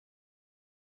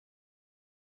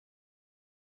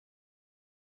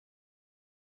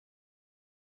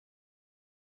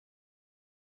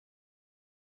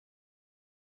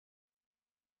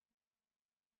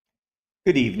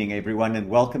Good evening, everyone, and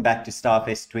welcome back to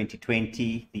Starfest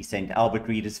 2020, the St. Albert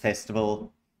Readers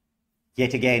Festival.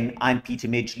 Yet again, I'm Peter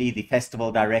Midgley, the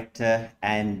Festival Director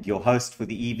and your host for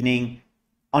the evening.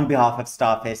 On behalf of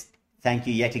Starfest, thank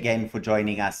you yet again for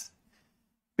joining us.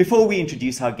 Before we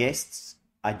introduce our guests,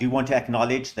 I do want to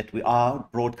acknowledge that we are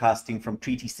broadcasting from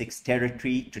Treaty 6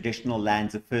 territory, traditional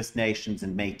lands of First Nations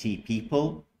and Métis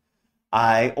people.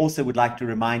 I also would like to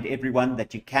remind everyone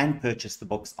that you can purchase the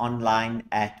books online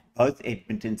at both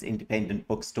Edmonton's independent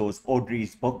bookstores,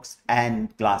 Audrey's Books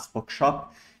and Glass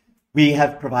Bookshop. We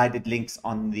have provided links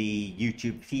on the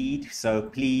YouTube feed, so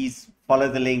please follow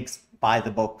the links, buy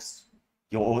the books.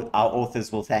 Our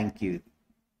authors will thank you.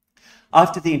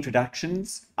 After the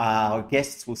introductions, our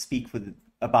guests will speak for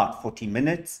about 40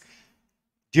 minutes.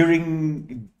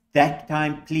 During that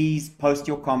time, please post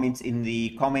your comments in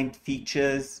the comment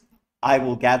features. I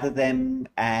will gather them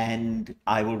and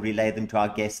I will relay them to our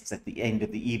guests at the end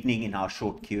of the evening in our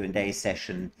short Q&A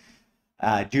session.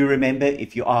 Do remember,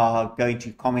 if you are going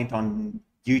to comment on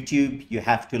YouTube, you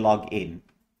have to log in.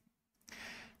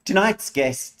 Tonight's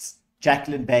guests,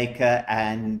 Jacqueline Baker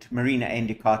and Marina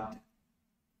Endicott,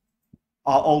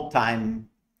 are all-time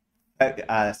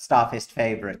Starfest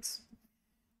favorites.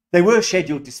 They were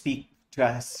scheduled to speak to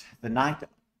us the night,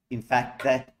 in fact,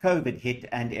 that COVID hit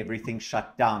and everything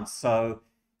shut down. So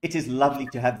it is lovely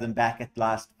to have them back at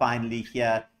last, finally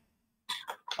here.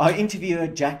 Our interviewer,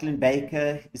 Jacqueline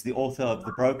Baker, is the author of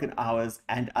The Broken Hours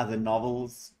and other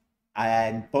novels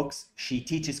and books. She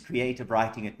teaches creative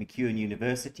writing at MacEwan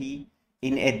University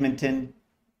in Edmonton.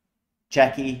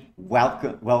 Jackie,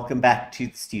 welcome back to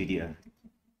the studio.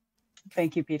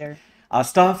 Thank you, Peter. Our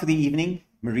star for the evening,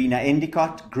 Marina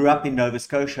Endicott, grew up in Nova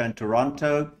Scotia and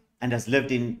Toronto, and has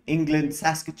lived in England,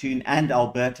 Saskatoon, and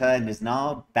Alberta, and is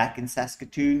now back in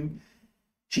Saskatoon.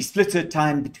 She splits her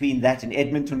time between that and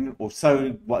Edmonton, or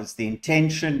so was the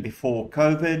intention before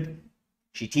COVID.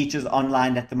 She teaches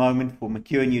online at the moment for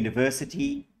MacEwan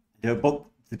University, and her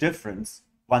book, The Difference,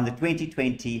 won the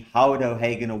 2020 Howard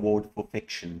O'Hagan Award for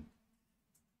Fiction.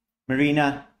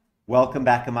 Marina, welcome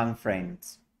back among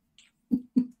friends.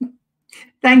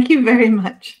 Thank you very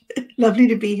much. Lovely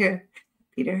to be here,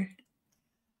 Peter.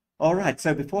 All right,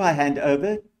 so before I hand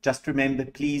over, just remember,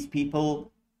 please,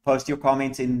 people, post your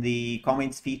comments in the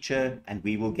comments feature and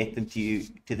we will get them to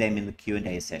them in the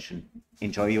Q&A session.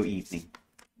 Enjoy your evening.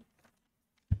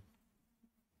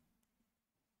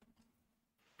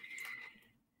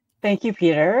 Thank you,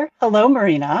 Peter. Hello,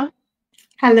 Marina.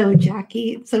 Hello,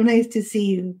 Jackie. It's so nice to see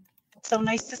you. It's so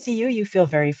nice to see you. You feel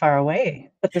very far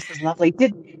away, but this is lovely.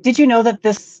 Did you know that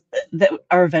that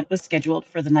our event was scheduled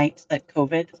for the night that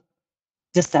COVID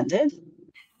descended?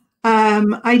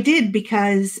 I did,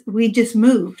 because we just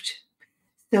moved.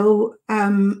 So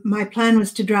my plan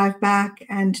was to drive back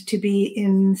and to be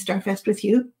in Starfest with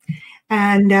you.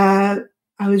 And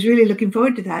I was really looking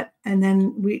forward to that. And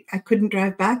then I couldn't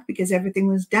drive back because everything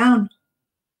was down.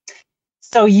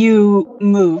 So you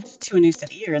moved to a new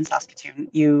city. You're in Saskatoon.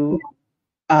 You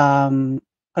put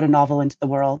a novel into the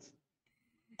world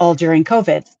all during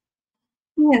COVID.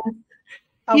 Yeah.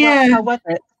 How was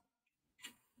it?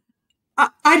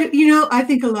 I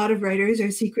think a lot of writers are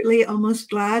secretly almost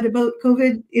glad about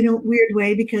COVID in a weird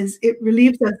way, because it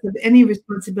relieves us of any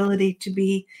responsibility to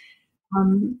be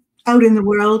out in the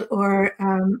world or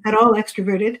at all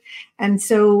extroverted. And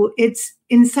so it's,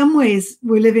 in some ways,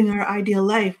 we're living our ideal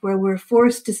life where we're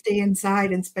forced to stay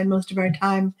inside and spend most of our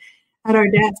time at our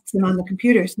desks and on the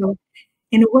computer. So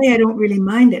in a way, I don't really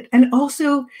mind it. And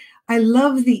also, I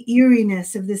love the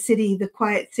eeriness of the city, the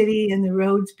quiet city and the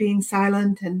roads being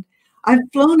silent. And I've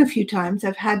flown a few times.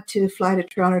 I've had to fly to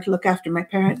Toronto to look after my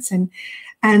parents, and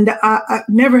I've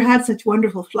never had such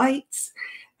wonderful flights.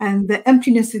 And the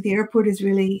emptiness of the airport is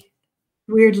really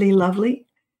weirdly lovely.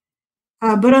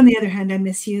 But on the other hand, I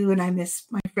miss you and I miss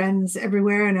my friends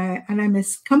everywhere, and I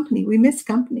miss company. We miss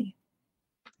company.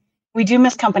 We do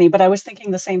miss company, but I was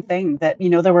thinking the same thing, that,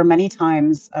 there were many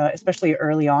times, especially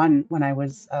early on when I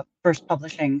was first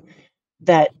publishing,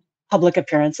 that public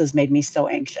appearances made me so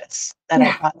anxious that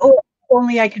I thought, oh,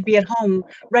 only I could be at home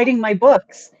writing my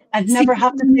books and never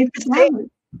have to take the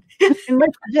stage in my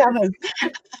pajamas.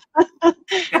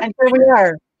 And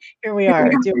here we are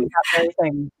doing that very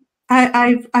thing.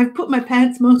 I've put my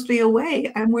pants mostly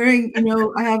away. I'm wearing,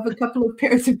 I have a couple of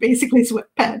pairs of basically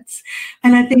sweatpants,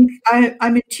 and I think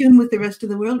I'm in tune with the rest of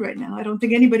the world right now. I don't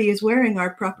think anybody is wearing our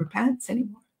proper pants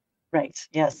anymore. Right.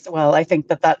 Yes. Well, I think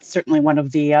that's certainly one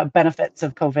of the benefits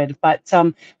of COVID. But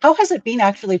how has it been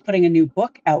actually putting a new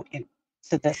book out into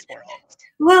this world?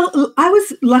 Well, I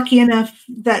was lucky enough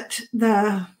that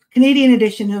the Canadian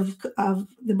edition of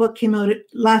the book came out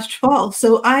last fall.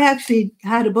 So I actually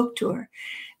had a book tour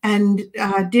and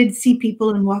did see people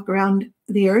and walk around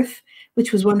the earth,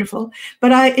 which was wonderful.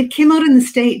 But it came out in the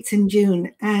States in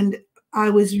June, and I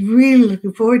was really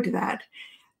looking forward to that.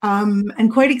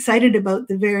 And quite excited about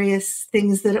the various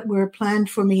things that were planned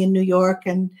for me in New York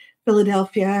and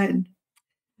Philadelphia. And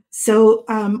so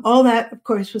all that, of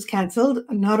course, was canceled.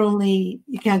 Not only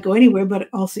you can't go anywhere, but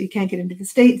also you can't get into the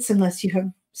States unless you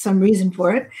have some reason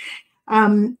for it.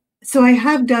 So I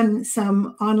have done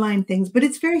some online things, but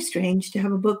it's very strange to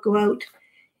have a book go out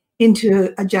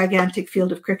into a gigantic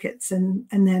field of crickets. And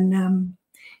then,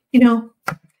 you know,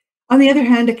 on the other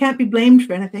hand, I can't be blamed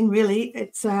for anything, really.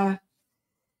 It's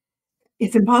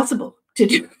impossible to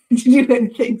do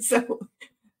anything. So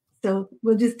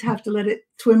we'll just have to let it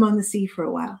swim on the sea for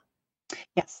a while.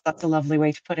 Yes, that's a lovely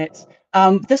way to put it.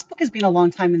 This book has been a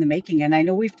long time in the making, and I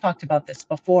know we've talked about this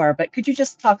before, but could you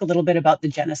just talk a little bit about the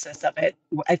genesis of it?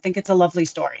 I think it's a lovely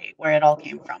story where it all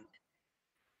came from.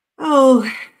 Oh,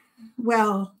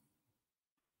 well,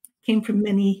 came from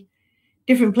many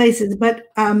different places, but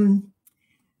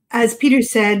as Peter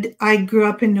said, I grew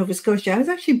up in Nova Scotia. I was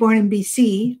actually born in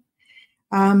BC,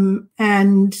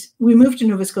 and we moved to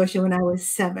Nova Scotia when I was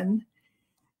 7.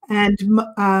 And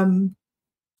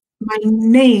my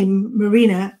name,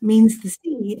 Marina, means the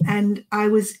sea, and I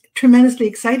was tremendously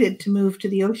excited to move to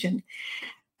the ocean.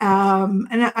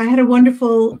 And I had a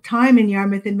wonderful time in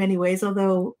Yarmouth in many ways,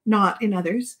 although not in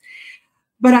others.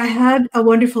 But I had a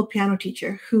wonderful piano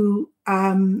teacher who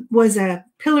was a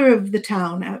pillar of the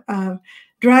town, a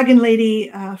dragon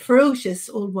lady, a ferocious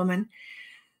old woman,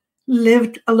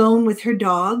 lived alone with her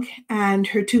dog and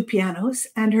her 2 pianos,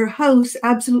 and her house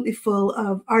absolutely full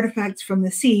of artifacts from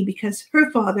the sea, because her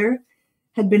father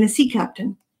had been a sea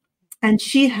captain. And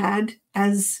she had,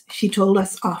 as she told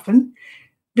us often,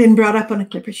 been brought up on a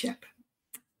clipper ship.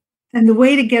 And the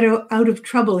way to get out of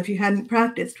trouble if you hadn't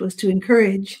practiced was to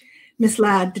encourage Miss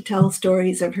Ladd to tell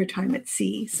stories of her time at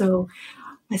sea. So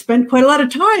I spent quite a lot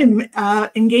of time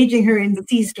engaging her in the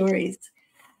sea stories.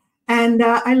 And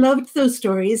I loved those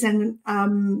stories. And,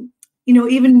 you know,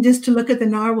 even just to look at the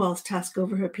narwhal's tusk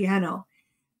over her piano.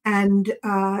 And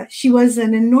she was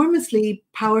an enormously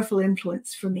powerful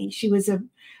influence for me. She was an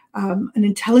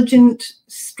intelligent,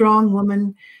 strong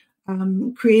woman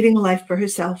creating a life for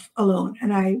herself alone.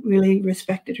 And I really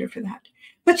respected her for that.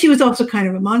 But she was also kind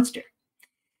of a monster.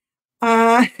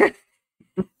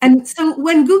 And so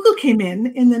when Google came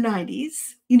in the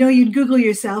 90s, you know, you'd Google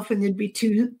yourself and there'd be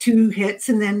two hits,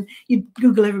 and then you'd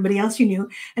Google everybody else you knew.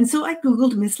 And so I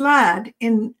Googled Miss Ladd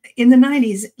in the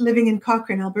 90s, living in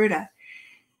Cochrane, Alberta.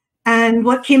 And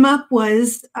what came up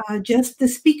was just the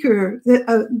speaker,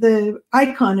 the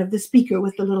icon of the speaker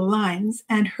with the little lines,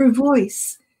 and her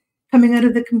voice coming out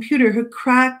of the computer, her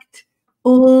cracked,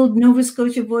 old Nova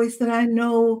Scotia voice that I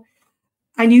knew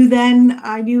then,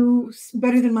 I knew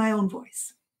better than my own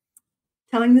voice,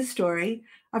 telling the story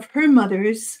of her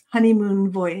mother's honeymoon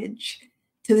voyage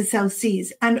to the South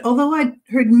Seas. And although I'd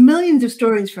heard millions of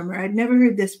stories from her, I'd never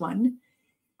heard this one.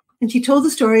 And she told the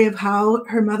story of how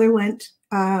her mother went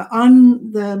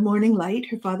on the Morning Light,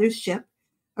 her father's ship,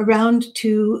 around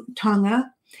to Tonga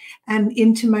and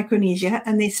into Micronesia.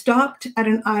 And they stopped at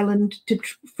an island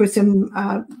for some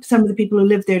of the people who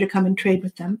lived there to come and trade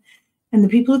with them. And the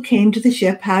people who came to the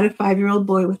ship had a 5-year-old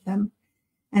boy with them.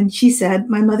 And she said,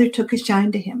 my mother took a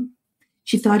shine to him.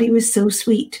 She thought he was so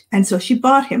sweet. And so she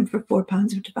bought him for 4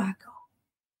 pounds of tobacco.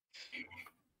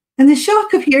 And the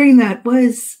shock of hearing that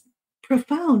was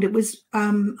profound. It was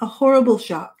a horrible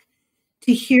shock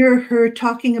to hear her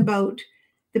talking about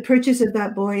the purchase of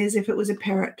that boy as if it was a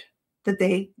parrot that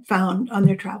they found on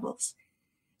their travels.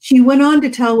 She went on to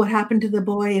tell what happened to the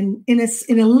boy in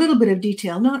a little bit of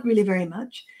detail, not really very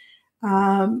much.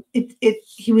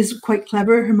 He was quite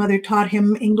clever. Her mother taught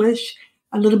him English,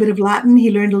 a little bit of Latin. He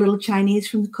learned a little Chinese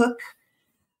from the cook.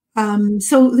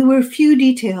 So there were a few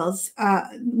details.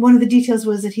 One of the details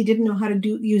was that he didn't know how to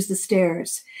use the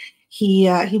stairs. He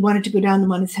wanted to go down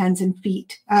them on his hands and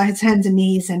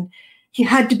knees, and he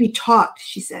had to be taught,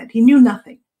 she said. He knew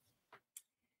nothing.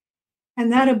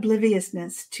 And that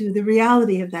obliviousness to the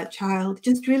reality of that child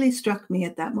just really struck me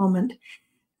at that moment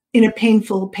in a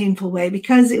painful, painful way,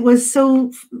 because it was so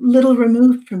little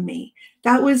removed from me.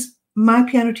 That was my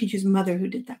piano teacher's mother who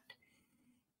did that.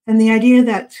 And the idea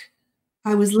that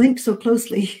I was linked so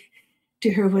closely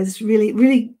to her was really,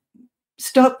 really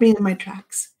stopped me in my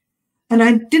tracks. And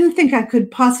I didn't think I could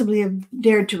possibly have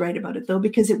dared to write about it, though,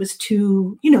 because it was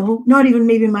too, not even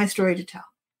maybe my story to tell.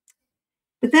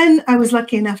 But then I was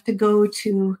lucky enough to go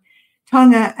to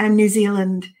Tonga and New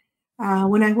Zealand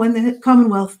when I won the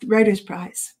Commonwealth Writers'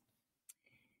 Prize.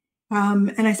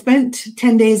 And I spent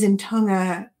 10 days in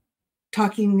Tonga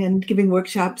talking and giving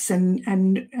workshops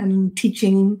and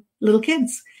teaching little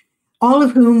kids, all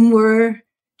of whom were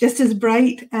just as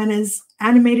bright and as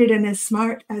animated and as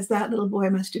smart as that little boy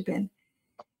must have been.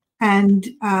 And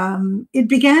it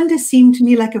began to seem to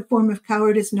me like a form of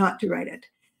cowardice not to write it,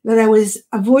 that I was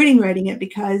avoiding writing it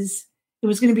because it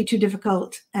was going to be too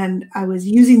difficult. And I was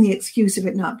using the excuse of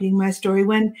it not being my story,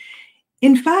 when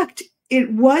in fact, it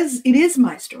is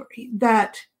my story,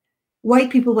 that white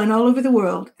people went all over the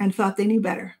world and thought they knew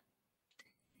better.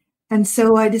 And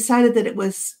so I decided that it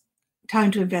was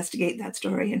time to investigate that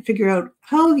story and figure out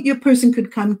how your person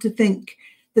could come to think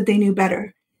that they knew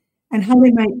better and how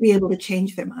they might be able to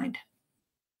change their mind.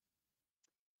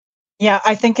 Yeah,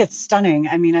 I think it's stunning.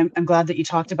 I mean, I'm glad that you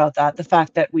talked about that. The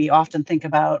fact that we often think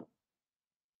about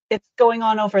it's going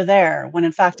on over there when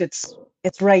in fact it's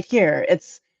right here.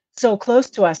 It's so close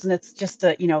to us, and it's just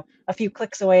a few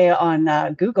clicks away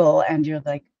on Google, and you're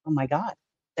like, oh my God,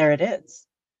 there it is.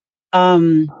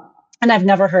 And I've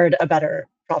never heard a better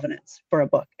provenance for a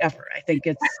book ever. I think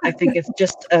it's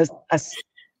just an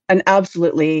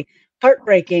absolutely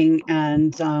heartbreaking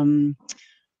and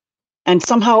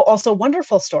somehow also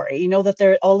wonderful story. That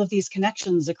there all of these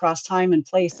connections across time and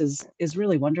place is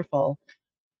really wonderful.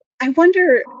 I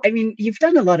wonder, I mean, you've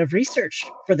done a lot of research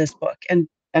for this book and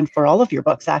for all of your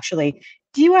books, actually.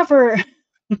 Do you ever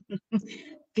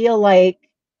feel like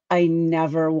I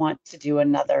never want to do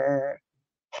another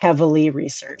heavily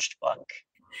researched book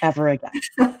ever again?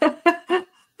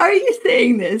 Are you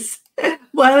saying this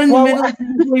while in the middle of a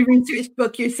heavily researched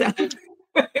book yourself?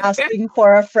 Asking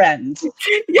for a friend.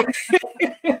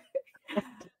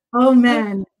 Oh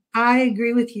man, I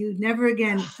agree with you. Never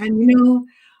again. And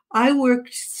I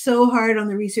worked so hard on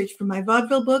the research for my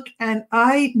vaudeville book, and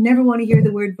I never want to hear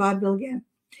the word vaudeville again.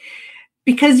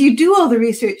 Because you do all the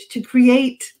research to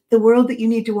create the world that you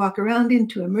need to walk around in,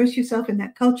 to immerse yourself in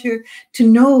that culture, to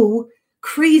know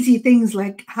crazy things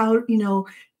like how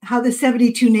the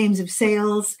 72 names of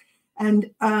sales, and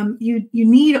you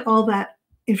need all that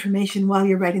information while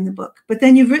you're writing the book. But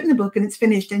then you've written the book and it's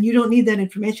finished, and you don't need that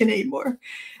information anymore.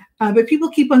 But people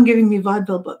keep on giving me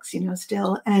vaudeville books,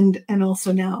 still, and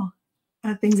also now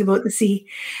things about the sea.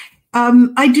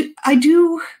 I do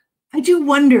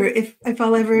wonder if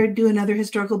I'll ever do another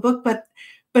historical book, but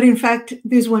in fact,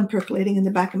 there's one percolating in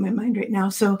the back of my mind right now.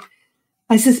 So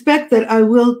I suspect that I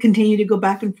will continue to go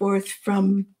back and forth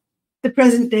from the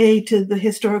present day to the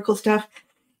historical stuff.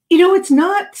 It's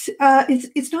not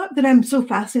that I'm so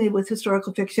fascinated with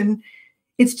historical fiction.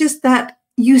 It's just that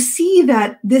you see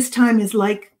that this time is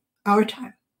like our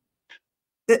time.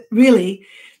 That really,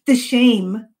 the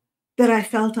shame that I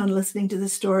felt on listening to the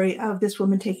story of this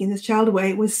woman taking this child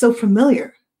away was so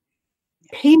familiar,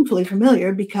 painfully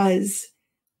familiar, because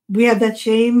we have that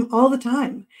shame all the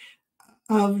time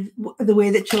of the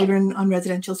way that children on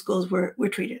residential schools were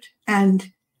treated.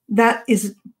 And that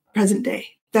is present day.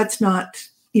 That's not,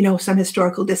 some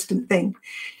historical distant thing.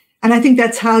 And I think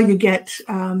that's how you get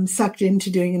sucked into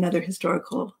doing another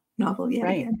historical novel yet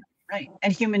again. Right.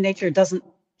 And human nature doesn't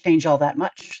change all that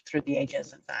much through the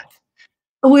ages, in fact.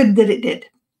 Would that it did.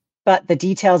 But the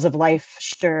details of life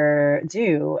sure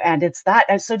do. And it's that.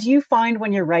 And so do you find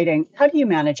when you're writing, how do you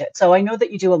manage it? So I know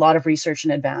that you do a lot of research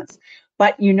in advance,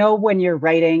 but when you're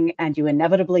writing and you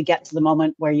inevitably get to the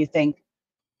moment where you think,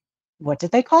 what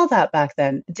did they call that back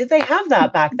then? Did they have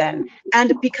that back then?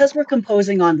 And because we're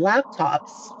composing on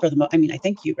laptops for I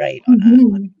think you write on a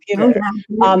computer.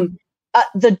 Oh, yeah.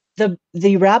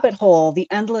 The rabbit hole, the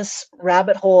endless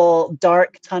rabbit hole,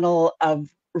 dark tunnel of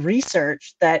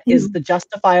research that is the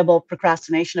justifiable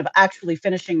procrastination of actually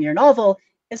finishing your novel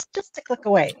is just a click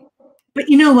away. But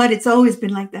you know what? It's always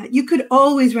been like that. You could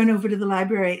always run over to the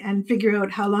library and figure out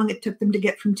how long it took them to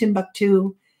get from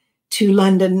Timbuktu to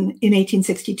London in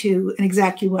 1862 and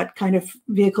exactly what kind of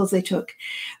vehicles they took.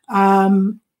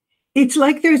 It's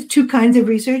like there's two kinds of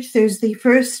research. There's the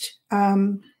first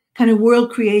kind of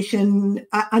world creation,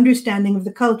 understanding of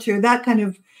the culture, that kind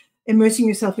of immersing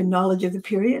yourself in knowledge of the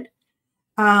period.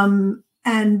 And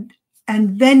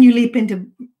then you leap into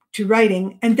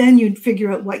writing, and then you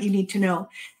figure out what you need to know.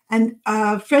 And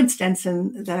Fred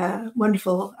Stenson, the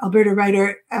wonderful Alberta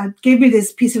writer, gave me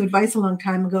this piece of advice a long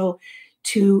time ago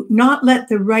to not let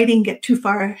the writing get too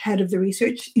far ahead of the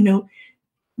research,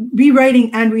 be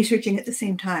writing and researching at the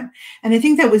same time. And I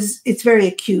think it's very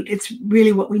acute. It's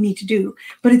really what we need to do,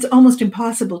 but it's almost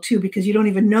impossible too, because you don't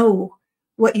even know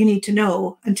what you need to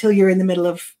know until you're in the middle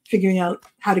of figuring out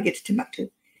how to get to Timbuktu.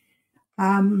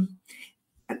 I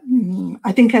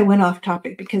think I went off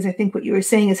topic, because I think what you were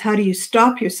saying is, how do you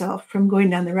stop yourself from going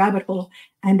down the rabbit hole?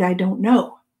 And I don't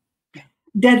know.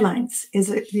 deadlines is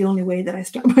the only way that I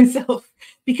stop myself,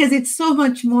 because it's so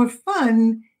much more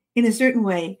fun in a certain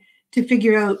way to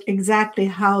figure out exactly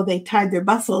how they tied their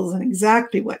bustles and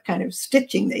exactly what kind of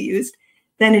stitching they used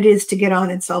than it is to get on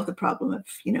and solve the problem of,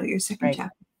 your second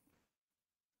chapter.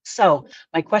 So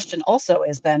my question also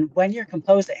is then, when you're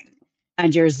composing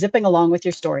and you're zipping along with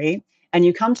your story and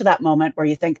you come to that moment where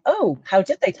you think, oh, how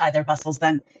did they tie their bustles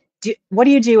then? What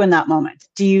do you do in that moment?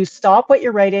 Do you stop what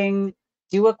you're writing,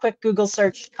 do a quick Google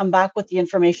search, come back with the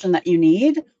information that you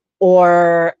need?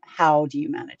 Or how do you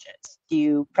manage it? Do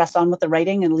you press on with the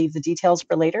writing and leave the details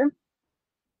for later?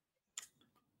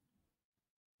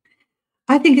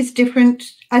 I think it's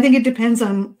different. I think it depends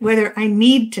on whether I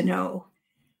need to know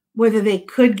whether they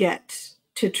could get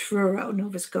to Truro,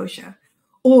 Nova Scotia,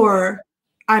 or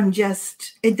I can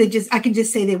just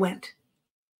say they went.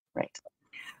 Right.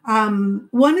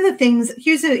 One of the things,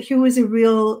 here was a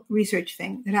real research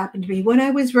thing that happened to me. When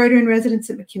I was writer in residence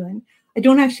at MacEwan, I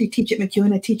don't actually teach at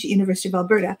MacEwan, I teach at University of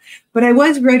Alberta, but I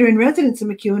was writer in residence at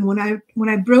MacEwan when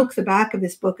I broke the back of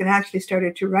this book and actually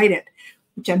started to write it,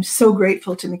 which I'm so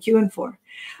grateful to MacEwan for.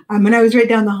 And I was right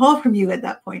down the hall from you at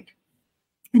that point.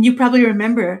 And you probably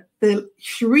remember the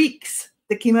shrieks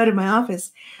that came out of my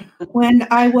office when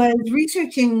I was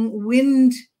researching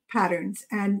wind patterns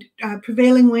and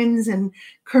prevailing winds and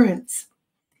currents.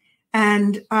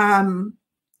 And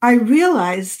I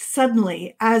realized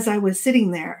suddenly, as I was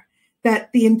sitting there,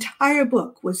 that the entire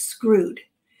book was screwed.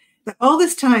 That all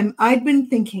this time I'd been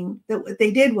thinking that what they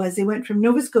did was they went from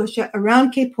Nova Scotia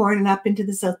around Cape Horn and up into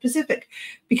the South Pacific,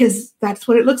 because that's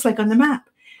what it looks like on the map.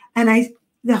 And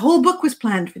the whole book was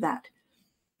planned for that.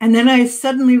 And then I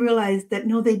suddenly realized that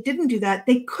no, they didn't do that.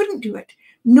 They couldn't do it.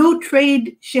 No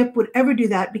trade ship would ever do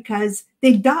that because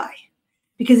they'd die,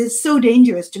 because it's so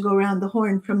dangerous to go around the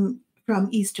Horn from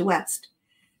east to west.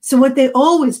 So what they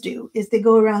always do is they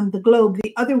go around the globe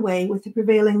the other way with the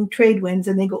prevailing trade winds,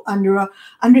 and they go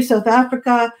under South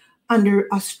Africa, under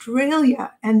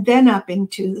Australia, and then up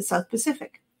into the South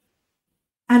Pacific.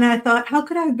 And I thought, how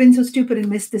could I have been so stupid and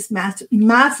missed this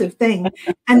massive thing?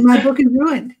 And my book is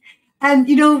ruined. And,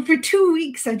 for 2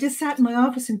 weeks, I just sat in my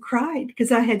office and cried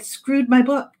because I had screwed my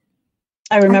book.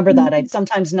 I remember that. I'd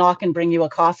sometimes knock and bring you a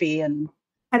coffee and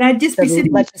I'd just be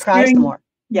sitting let you cry some more.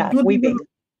 Yeah, weeping.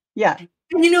 Yeah.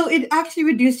 And, it actually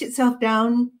reduced itself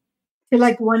down to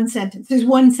like one sentence. There's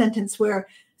one sentence where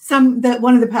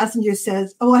one of the passengers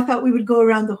says, "Oh, I thought we would go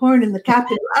around the Horn," and the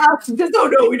captain laughs and says, "Oh,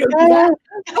 no, we don't do that.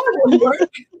 That won't work."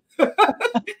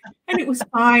 And it was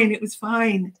fine. It was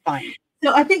fine. Fine.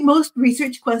 So I think most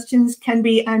research questions can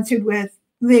be answered with,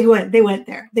 they went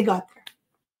there, they got there.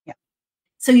 Yeah.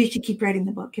 So you should keep writing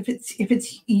the book if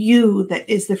it's you that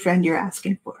is the friend you're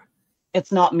asking for.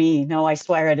 It's not me. No, I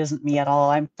swear it isn't me at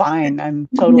all. I'm fine. I'm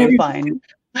totally fine.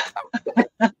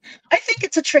 I think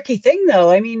it's a tricky thing, though.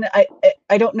 I mean,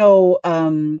 I don't know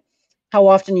how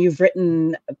often you've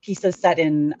written pieces set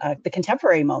in the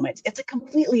contemporary moment. It's a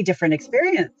completely different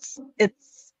experience.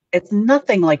 It's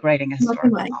nothing like writing a historical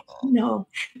novel. No.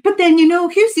 But then,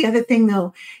 here's the other thing,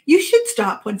 though. You should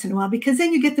stop once in a while, because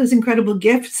then you get those incredible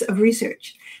gifts of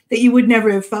research that you would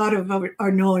never have thought of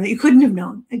or known, that you couldn't have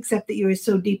known, except that you were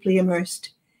so deeply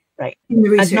immersed. Right. In the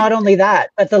research. And not only that,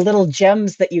 but the little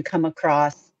gems that you come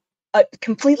across,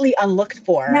 completely unlooked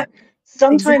for, yeah,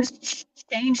 sometimes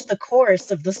change the course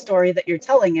of the story that you're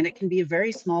telling. And it can be a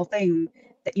very small thing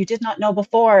that you did not know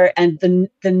before, and the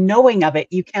knowing of it,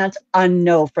 you can't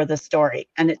unknow for the story,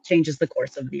 and it changes the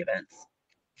course of the events.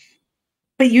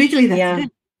 But usually that's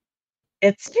good.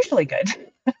 It's usually good.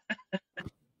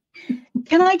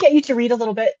 Can I get you to read a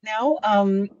little bit now,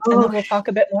 and then we'll talk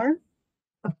a bit more?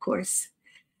 Of course.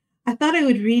 I thought I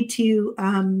would read to you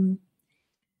from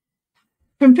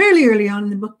fairly early on in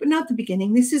the book, but not the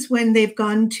beginning. This is when they've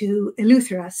gone to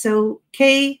Eleuthera. So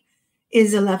Kay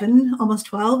is 11, almost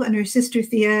 12, and her sister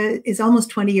Thea is almost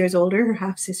 20 years older, her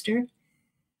half-sister.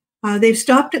 They've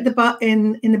stopped at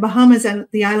in the Bahamas at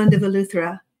the island of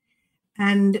Eleuthera,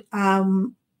 and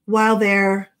while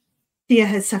there, Thea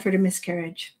has suffered a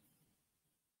miscarriage.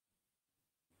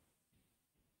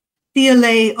 Thea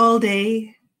lay all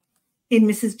day in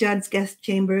Mrs. Judd's guest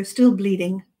chamber, still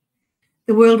bleeding.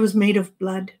 The world was made of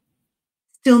blood.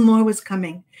 Still more was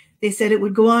coming. They said it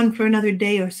would go on for another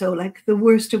day or so, like the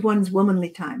worst of one's womanly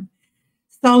time.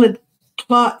 Solid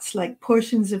clots like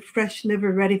portions of fresh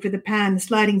liver ready for the pan,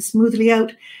 sliding smoothly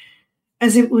out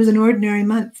as if it was an ordinary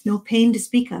month, no pain to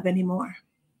speak of anymore.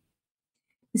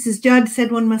 Mrs. Judd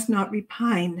said one must not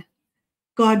repine.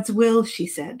 God's will, she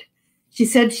said. She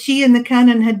said she and the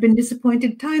canon had been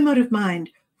disappointed time out of mind,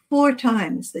 4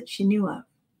 times that she knew of.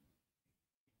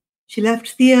 She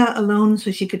left Thea alone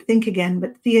so she could think again,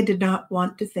 but Thea did not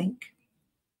want to think.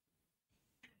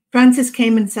 Francis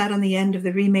came and sat on the end of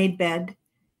the remade bed,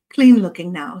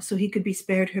 clean-looking now, so he could be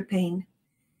spared her pain.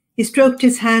 He stroked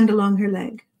his hand along her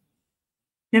leg.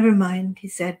 "Never mind," he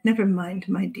said. "Never mind,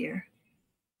 my dear."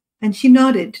 And she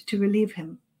nodded to relieve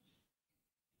him.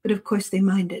 But of course they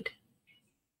minded.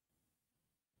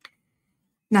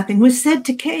 Nothing was said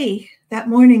to Kay that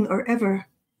morning or ever.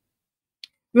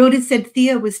 Rhoda said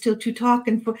Thea was still too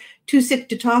sick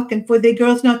to talk and for the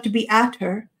girls not to be at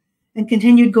her, and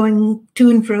continued going to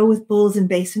and fro with bowls and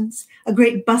basins, a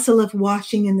great bustle of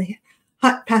washing in the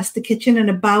hut past the kitchen, and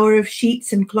a bower of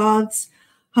sheets and cloths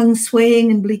hung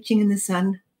swaying and bleaching in the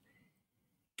sun.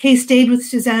 Kay stayed with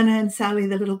Susanna and Sally,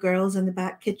 the little girls, in the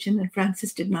back kitchen, and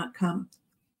Francis did not come.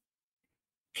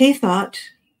 Kay thought,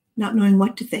 not knowing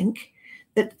what to think,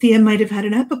 that Thea might have had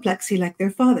an apoplexy like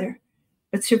their father,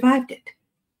 but survived it.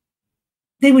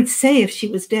 They would say if she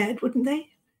was dead, wouldn't they?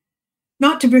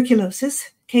 Not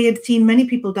tuberculosis. Kay had seen many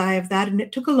people die of that, and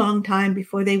it took a long time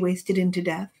before they wasted into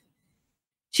death.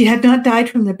 She had not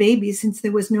died from the baby, since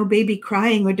there was no baby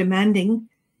crying or demanding.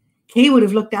 Kay would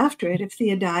have looked after it if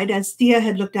Thea died, as Thea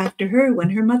had looked after her when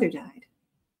her mother died.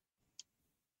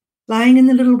 Lying in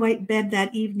the little white bed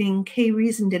that evening, Kay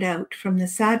reasoned it out from the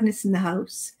sadness in the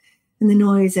house and the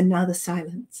noise and now the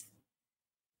silence.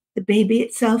 The baby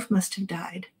itself must have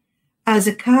died, as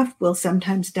a calf will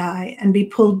sometimes die and be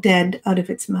pulled dead out of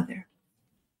its mother.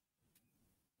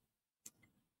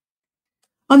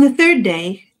 On the third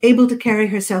day, able to carry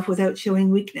herself without showing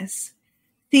weakness,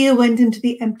 Thea went into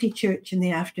the empty church in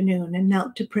the afternoon and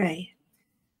knelt to pray,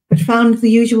 but found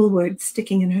the usual words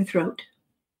sticking in her throat.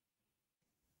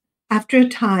 After a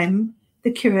time,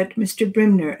 the curate, Mr.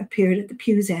 Brimner, appeared at the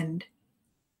pew's end.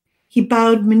 He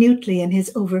bowed minutely in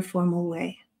his over-formal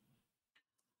way.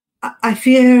 "I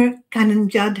fear Canon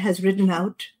Judd has ridden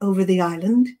out over the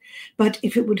island, but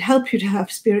if it would help you to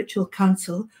have spiritual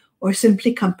counsel or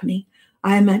simply company,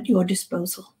 I am at your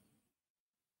disposal."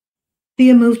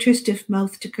 Thea moved her stiff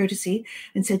mouth to courtesy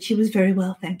and said she was very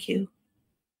well, thank you.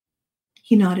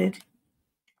 He nodded.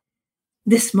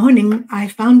 "This morning I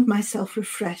found myself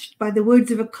refreshed by the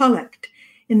words of a collect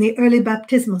in the early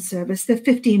baptismal service, the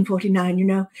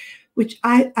 1549, which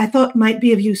I thought might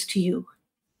be of use to you.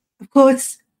 Of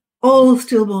course, all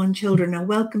stillborn children are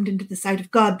welcomed into the sight of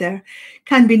God. There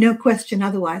can be no question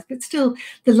otherwise, but still,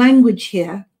 the language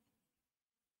here..."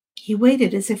 He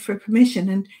waited as if for permission,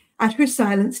 and at her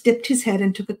silence dipped his head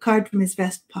and took a card from his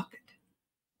vest pocket.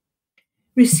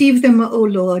 "Receive them, O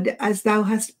Lord, as thou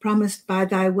hast promised by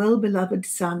thy well-beloved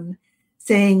Son,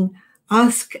 saying,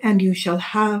 'Ask and you shall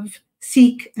have,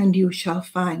 seek and you shall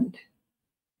find.'"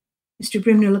 Mr.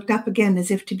 Brimner looked up again as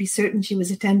if to be certain she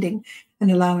was attending and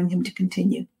allowing him to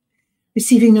continue.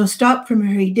 Receiving no stop from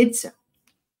her, he did so,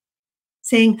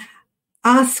 saying,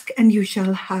 "Ask and you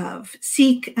shall have,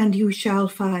 seek and you shall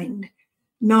find,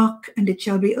 knock and it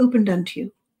shall be opened unto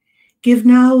you. Give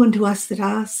now unto us that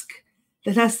ask,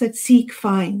 let us that seek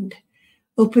find.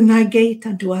 Open thy gate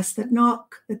unto us that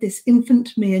knock, that this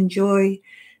infant may enjoy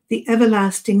the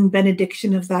everlasting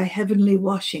benediction of thy heavenly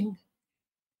washing,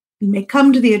 and may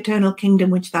come to the eternal kingdom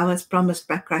which thou hast promised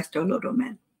by Christ our Lord.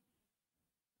 Amen."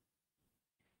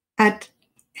 At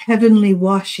heavenly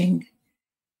washing,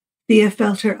 Thea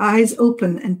felt her eyes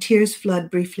open and tears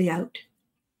flood briefly out.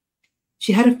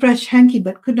 She had a fresh hanky,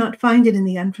 but could not find it in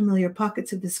the unfamiliar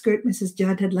pockets of the skirt Mrs.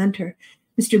 Judd had lent her.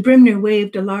 Mr. Brimner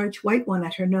waved a large white one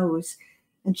at her nose,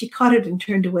 and she caught it and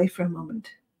turned away for a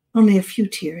moment. Only a few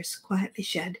tears, quietly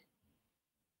shed,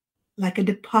 like a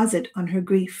deposit on her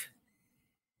grief.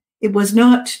 It was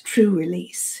not true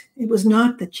release. It was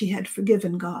not that she had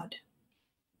forgiven God.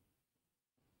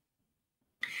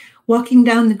 Walking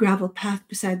down the gravel path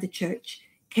beside the church,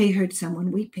 Kay heard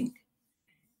someone weeping.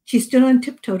 She stood on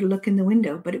tiptoe to look in the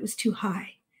window, but it was too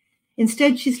high.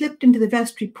 Instead, she slipped into the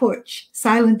vestry porch,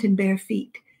 silent and bare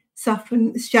feet,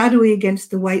 shadowy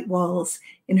against the white walls,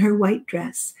 in her white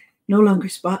dress, no longer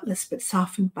spotless, but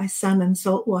softened by sun and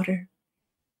salt water.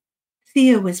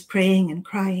 Thea was praying and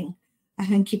crying, a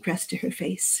hanky pressed to her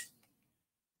face.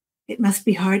 It must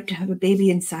be hard to have a baby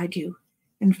inside you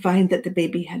and find that the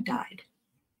baby had died.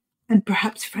 And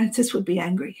perhaps Francis would be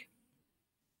angry.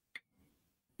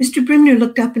 Mr. Brimner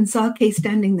looked up and saw Kay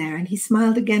standing there, and he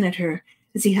smiled again at her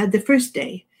as he had the first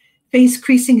day, face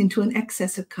creasing into an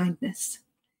excess of kindness.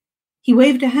 He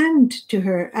waved a hand to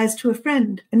her as to a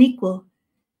friend, an equal.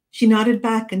 She nodded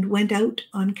back and went out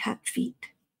on cat feet.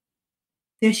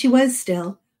 There she was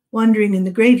still, wandering in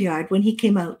the graveyard when he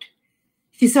came out.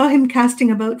 She saw him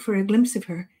casting about for a glimpse of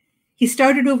her. He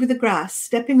started over the grass,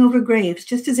 stepping over graves,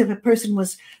 just as if a person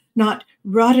was not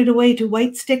rotted away to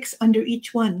white sticks under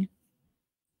each one.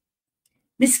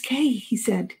 "Miss Kay," he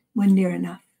said, when near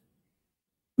enough.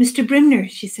 "Mr. Brimner,"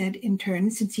 she said in turn,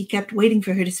 since he kept waiting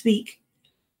for her to speak.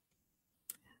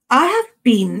 "I have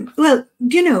been, well,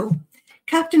 you know,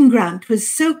 Captain Grant was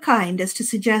so kind as to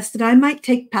suggest that I might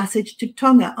take passage to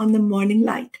Tonga on the Morning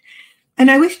Light. And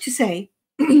I wish to say,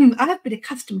 I have been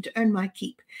accustomed to earn my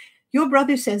keep. Your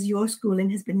brother says your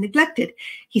schooling has been neglected.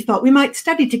 He thought we might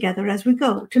study together as we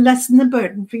go to lessen the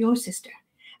burden for your sister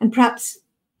and perhaps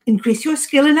increase your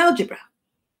skill in algebra."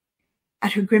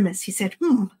 At her grimace, he said,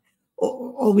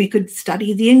 Or we could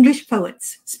study the English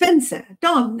poets, Spenser,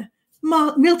 Donne,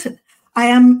 Milton. I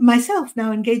am myself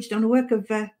now engaged on a work of,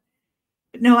 but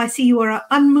no, I see you are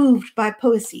unmoved by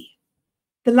poesy.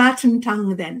 The Latin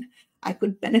tongue, then. I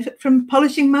could benefit from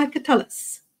polishing my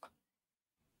Catullus."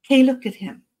 Kay looked at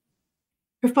him.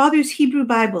 Her father's Hebrew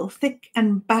Bible, thick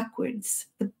and backwards,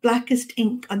 the blackest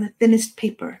ink on the thinnest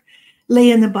paper,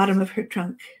 lay in the bottom of her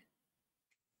trunk.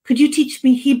 "Could you teach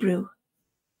me Hebrew?"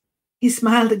 He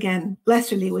smiled again,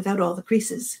 lesserly, without all the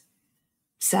creases.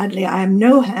 "Sadly, I am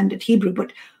no hand at Hebrew,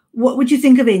 but what would you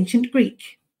think of ancient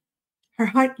Greek?" Her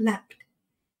heart leapt.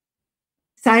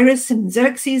 Cyrus and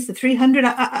Xerxes, the 300,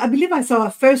 I believe I saw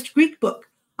a first Greek book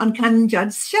on Canon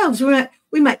Judd's shelves.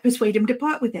 We might persuade him to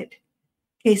part with it.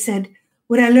 Kay said,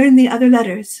 "Would I learn the other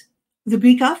letters?" "The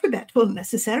Greek alphabet?" "Well,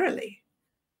 necessarily."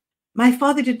 "My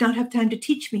father did not have time to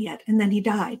teach me yet, and then he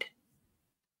died."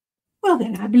 "Well,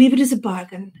 then, I believe it is a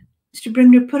bargain." Mr.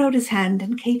 Brimner put out his hand,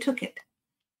 and Kay took it.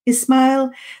 His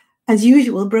smile, as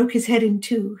usual, broke his head in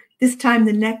two, this time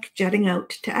the neck jutting out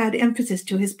to add emphasis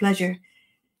to his pleasure.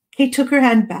 Kay took her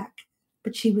hand back,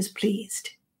 but she was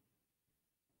pleased.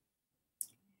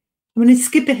 I'm going to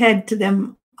skip ahead to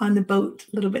them on the boat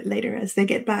a little bit later as they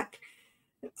get back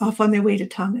off on their way to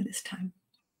Tonga this time.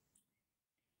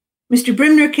 Mr.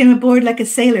 Brimner came aboard like a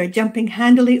sailor, jumping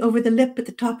handily over the lip at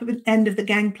the top of an end of the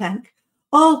gangplank,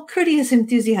 all courteous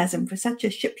enthusiasm for such a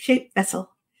ship-shaped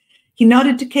vessel. He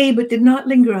nodded to Kay, but did not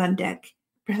linger on deck,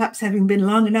 perhaps having been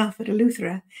long enough at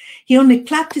Eleuthera. He only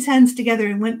clapped his hands together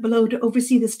and went below to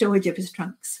oversee the stowage of his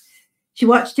trunks. She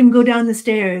watched him go down the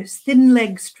stairs, thin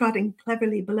legs trotting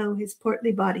cleverly below his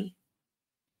portly body.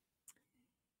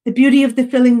 The beauty of the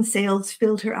filling sails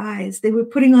filled her eyes. They were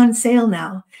putting on sail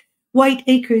now, white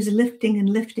acres lifting and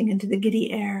lifting into the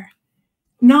giddy air.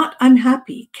 Not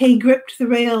unhappy, Kay gripped the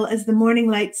rail as the morning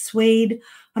light swayed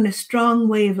on a strong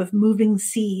wave of moving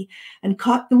sea and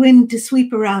caught the wind to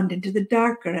sweep around into the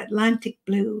darker Atlantic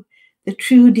blue, the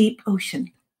true deep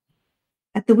ocean.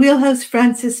 At the wheelhouse,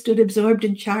 Francis stood absorbed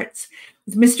in charts,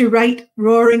 with Mr. Wright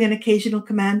roaring an occasional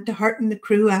command to hearten the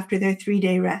crew after their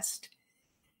 3-day rest.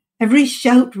 Every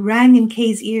shout rang in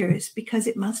Kay's ears because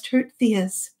it must hurt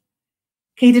Thea's.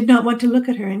 Kay did not want to look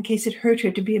at her in case it hurt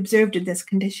her to be observed in this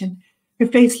condition. Her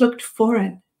face looked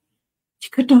foreign. She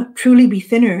could not truly be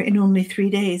thinner in only 3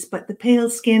 days, but the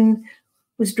pale skin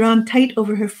was drawn tight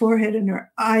over her forehead and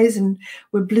her eyes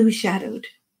were blue-shadowed.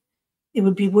 It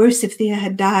would be worse if Thea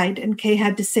had died and Kay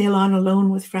had to sail on alone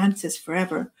with Francis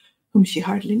forever, whom she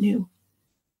hardly knew.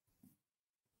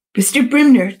 Mr.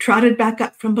 Brimner trotted back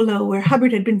up from below where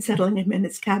Hubbard had been settling him in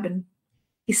his cabin.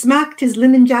 He smacked his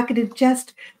linen-jacketed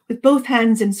chest with both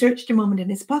hands and searched a moment in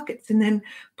his pockets and then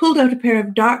pulled out a pair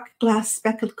of dark glass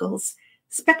spectacles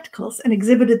and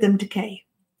exhibited them to Kay.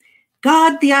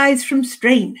 "Guard the eyes from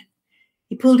strain."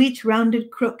 He pulled each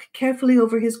rounded crook carefully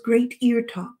over his great ear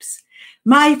tops.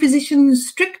 "My physician's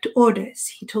strict orders,"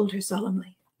 he told her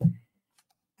solemnly.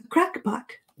 A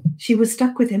crackpot. She was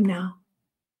stuck with him now.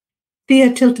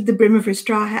 Thea tilted the brim of her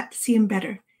straw hat to see him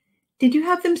better. "Did you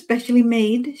have them specially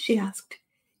made?" she asked.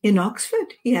 "In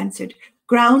Oxford," he answered.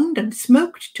 "Ground and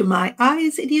smoked to my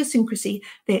eye's idiosyncrasy.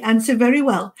 They answer very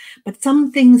well, but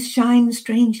some things shine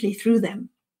strangely through them."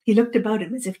 He looked about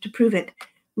him as if to prove it.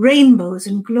 "Rainbows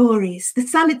and glories, the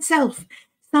sun itself,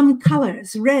 some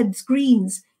colors, reds,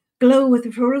 greens, glow with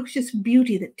a ferocious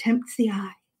beauty that tempts the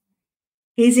eye."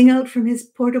 Gazing out from his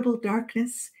portable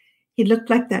darkness, he looked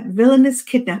like that villainous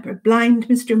kidnapper, blind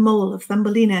Mr. Mole of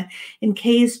Thumbelina in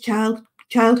Kay's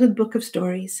childhood book of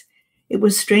stories. It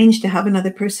was strange to have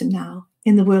another person now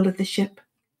in the world of the ship.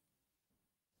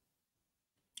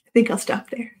 I think I'll stop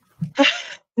there.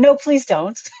 No, please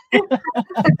don't.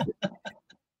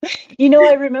 You know,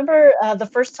 I remember the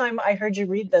first time I heard you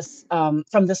read this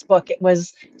from this book, it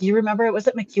was, do you remember, it was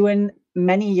at MacEwan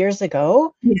many years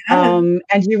ago? Yeah.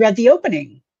 And you read the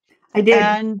opening. I did.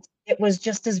 And it was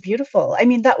just as beautiful. I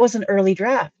mean, that was an early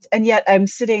draft. And yet I'm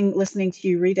sitting listening to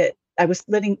you read it. I was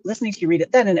listening to you read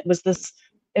it then, and it was this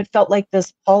It felt like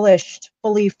this polished,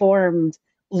 fully formed,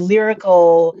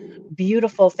 lyrical,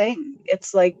 beautiful thing.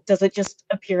 It's like, does it just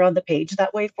appear on the page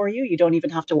that way for you? You don't even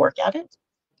have to work at it?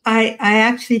 I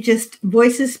actually just,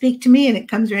 voices speak to me and it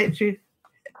comes right through.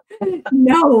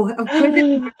 No, of course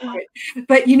it.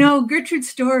 But you know, Gertrude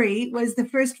Story was the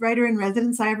first writer in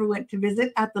residence I ever went to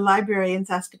visit at the library in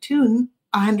Saskatoon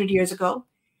 100 years ago.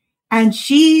 And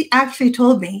she actually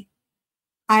told me,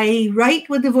 I write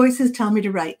what the voices tell me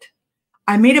to write.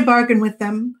 I made a bargain with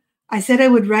them. I said I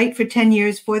would write for 10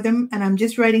 years for them, and I'm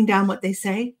just writing down what they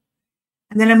say.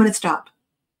 And then I'm going to stop.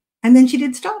 And then she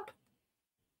did stop.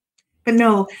 But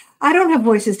no, I don't have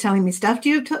voices telling me stuff. Do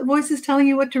you have voices telling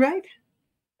you what to write?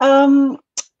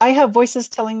 I have voices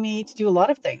telling me to do a lot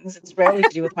of things. It's rarely to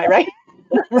do with my writing.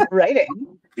 With writing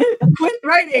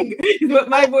is what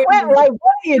my voice is. What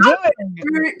are you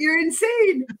doing? You're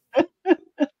insane.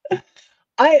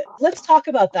 Let's talk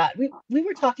about that. We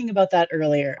were talking about that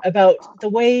earlier, about the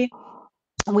way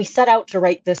we set out to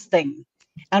write this thing.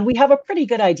 And we have a pretty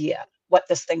good idea what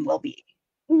this thing will be.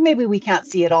 Maybe we can't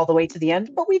see it all the way to the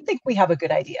end, but we think we have a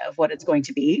good idea of what it's going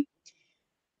to be.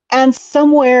 And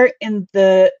somewhere in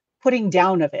the putting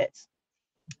down of it,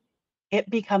 it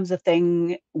becomes a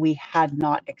thing we had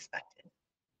not expected.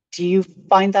 Do you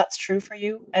find that's true for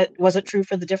you? Was it true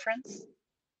for The Difference?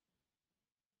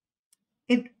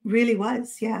 It really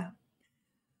was, yeah.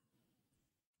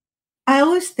 I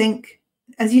always think,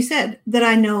 as you said, that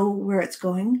I know where it's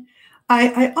going.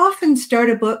 I often start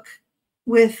a book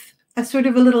with a sort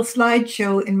of a little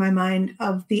slideshow in my mind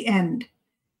of the end.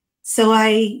 So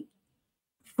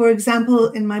for example,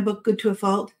 in my book, Good to a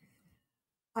Fault,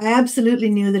 I absolutely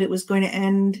knew that it was going to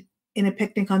end in a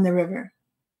picnic on the river.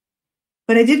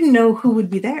 But I didn't know who would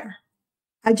be there.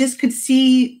 I just could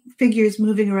see figures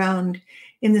moving around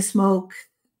in the smoke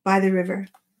by the river.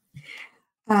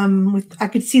 I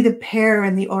could see the pear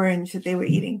and the orange that they were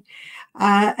eating.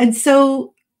 And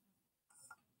so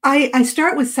I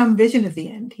start with some vision of the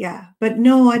end, yeah. But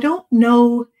no, I don't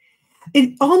know.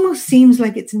 It almost seems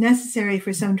like it's necessary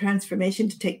for some transformation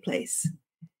to take place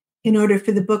in order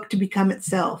for the book to become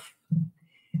itself.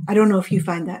 I don't know if you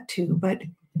find that too, but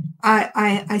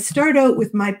I start out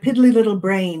with my piddly little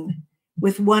brain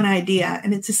with one idea,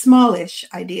 and it's a smallish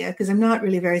idea because I'm not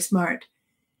really very smart.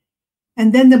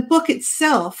 And then the book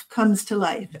itself comes to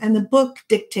life, and the book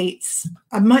dictates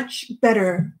a much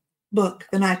better book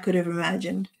than I could have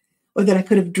imagined or that I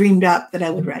could have dreamed up that I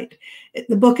would write.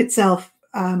 The book itself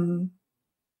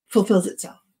fulfills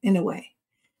itself in a way.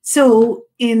 So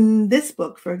in this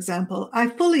book, for example, I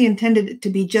fully intended it to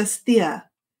be just Thea,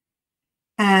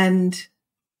 and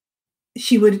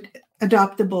she would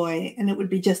adopt the boy, and it would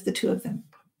be just the two of them.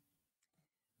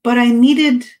 But I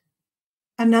needed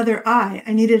another eye.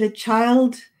 I needed a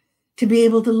child to be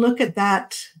able to look at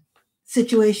that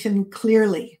situation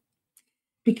clearly,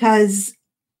 because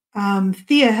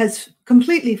Thea has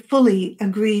completely, fully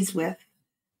agrees with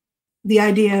the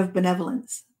idea of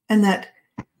benevolence and that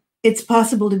it's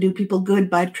possible to do people good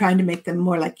by trying to make them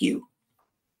more like you.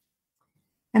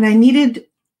 And I needed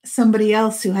somebody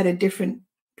else who had a different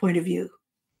point of view,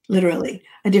 literally,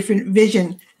 a different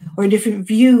vision or a different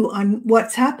view on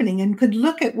what's happening and could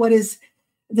look at what is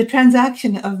the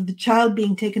transaction of the child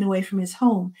being taken away from his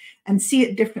home and see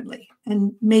it differently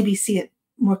and maybe see it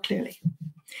more clearly.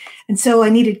 And so I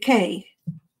needed Kay.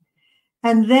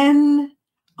 And then,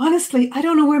 honestly, I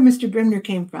don't know where Mr. Brimner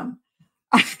came from.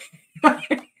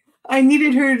 I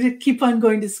needed her to keep on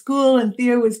going to school, and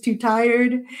Thea was too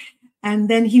tired. And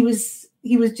then he was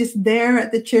just there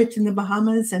at the church in the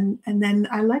Bahamas, and then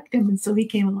I liked him, and so he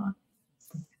came along.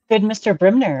 Good Mr.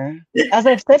 Brimner. As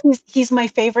I've said, he's my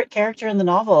favorite character in the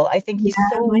novel. I think he's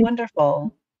so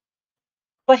wonderful.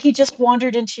 But he just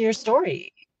wandered into your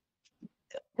story,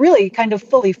 really kind of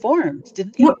fully formed,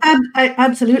 didn't he? Well,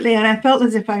 absolutely, and I felt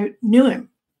as if I knew him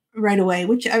right away,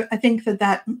 which I think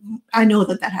that I know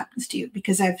that happens to you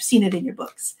because I've seen it in your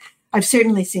books. I've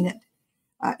certainly seen it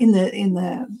in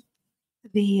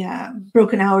the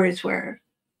Broken Hours, where,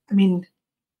 I mean,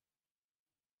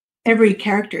 every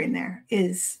character in there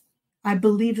is, I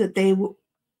believe that they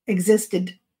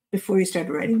existed before you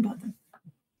started writing about them.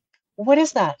 What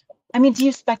is that? I mean, do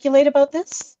you speculate about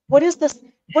this? What is this?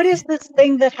 What is this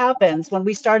thing that happens when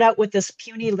we start out with this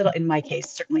puny little, in my case,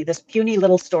 certainly this puny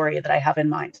little story that I have in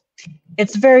mind?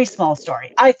 It's a very small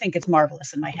story. I think it's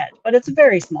marvelous in my head, but it's a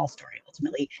very small story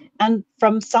ultimately. And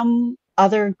from some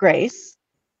other grace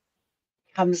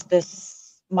comes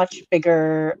this much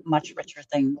bigger, much richer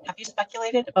thing. Have you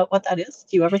speculated about what that is?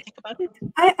 Do you ever think about it?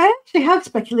 I actually have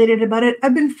speculated about it.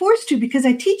 I've been forced to because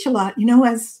I teach a lot,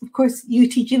 as of course you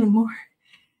teach even more.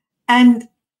 And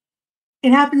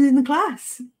It happens in the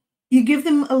class. You give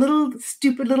them a little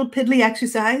stupid little piddly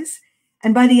exercise,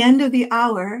 and by the end of the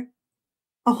hour,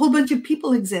 a whole bunch of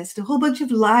people exist. A whole bunch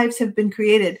of lives have been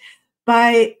created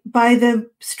by the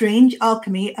strange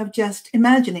alchemy of just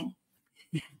imagining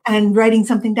and writing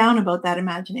something down about that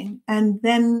imagining. And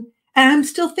I'm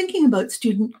still thinking about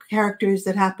student characters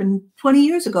that happened 20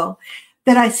 years ago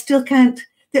that I still can't.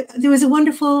 There was a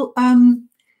wonderful, well,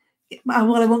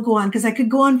 I won't go on because I could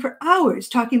go on for hours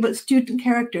talking about student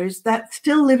characters that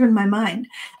still live in my mind,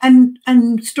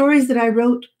 and stories that I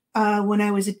wrote when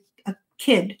I was a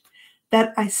kid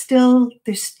that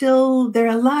they're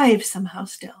alive somehow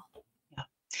still.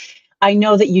 I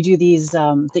know that you do these,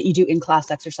 that you do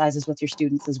in-class exercises with your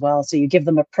students as well. So you give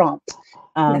them a prompt,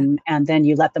 and then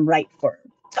you let them write for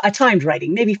a timed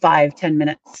writing, maybe 5-10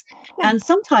 minutes. Yeah. And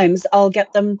sometimes I'll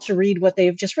get them to read what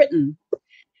they've just written.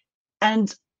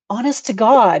 And honest to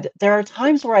God, there are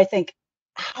times where I think,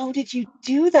 how did you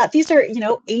do that? These are,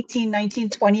 18, 19,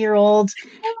 20-year-olds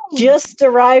just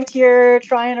arrived here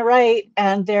trying to write,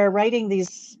 and they're writing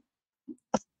these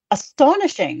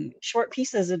astonishing short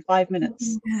pieces in 5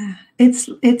 minutes. Yeah,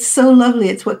 it's so lovely.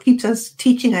 It's what keeps us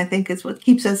teaching, I think. It's what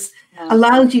keeps us,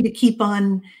 allows you to keep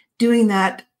on doing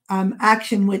that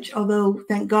action, which, although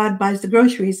thank God buys the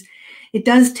groceries, it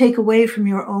does take away from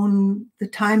the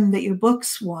time that your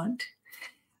books want.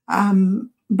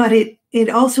 But it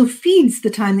also feeds the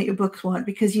time that your books want,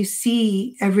 because you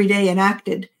see every day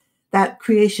enacted that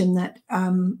creation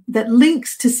that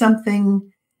links to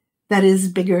something that is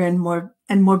bigger and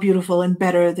more beautiful and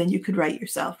better than you could write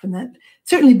yourself. And that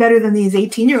certainly better than these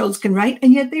 18-year-olds can write,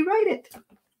 and yet they write it.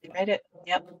 They write it,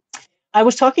 yep. I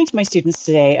was talking to my students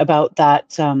today about that,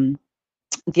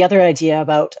 the other idea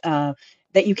about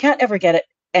that you can't ever get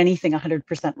anything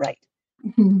 100% right.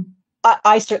 Mm-hmm.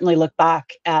 I certainly look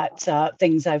back at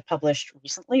things I've published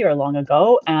recently or long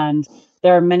ago, and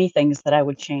there are many things that I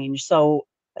would change. So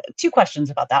 2 questions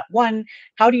about that. One,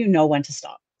 how do you know when to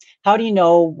stop? How do you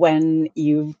know when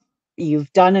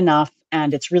you've done enough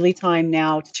and it's really time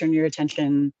now to turn your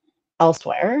attention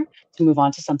elsewhere, to move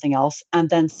on to something else? And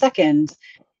then second,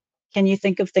 can you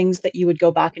think of things that you would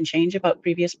go back and change about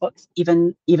previous books,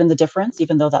 even the difference,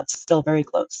 even though that's still very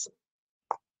close?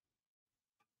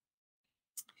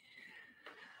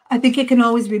 I think it can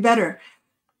always be better.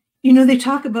 They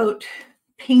talk about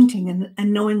painting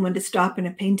and knowing when to stop in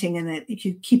a painting, and that if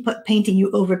you keep painting,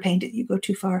 you overpaint it, you go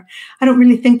too far. I don't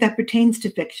really think that pertains to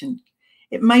fiction.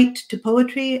 It might to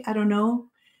poetry, I don't know.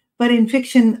 But in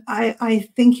fiction, I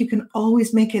think you can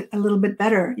always make it a little bit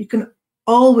better. You can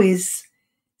always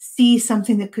see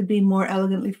something that could be more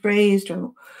elegantly phrased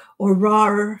or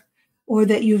rawer, or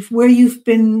that you've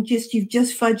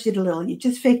just fudged it a little, you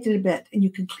just faked it a bit, and you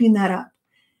can clean that up.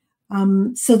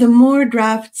 So the more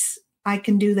drafts I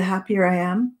can do, the happier I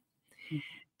am.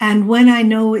 And when I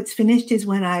know it's finished is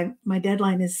when my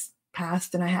deadline is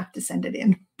passed and I have to send it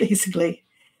in, basically.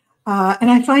 And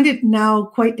I find it now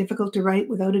quite difficult to write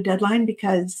without a deadline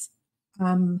because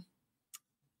I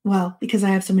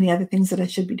have so many other things that I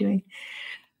should be doing.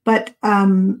 But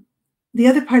the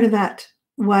other part of that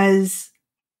was,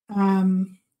 would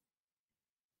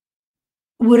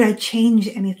I change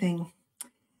anything?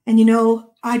 And,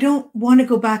 I don't want to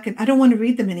go back and I don't want to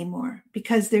read them anymore,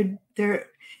 because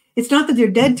it's not that they're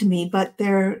dead to me, but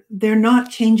they're not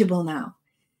changeable now.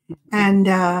 And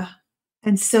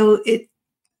so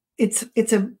it's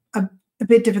a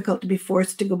bit difficult to be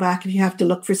forced to go back if you have to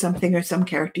look for something or some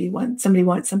character somebody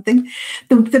wants something.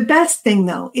 The best thing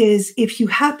though is if you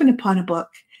happen upon a book,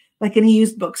 like in a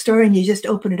used bookstore, and you just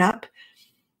open it up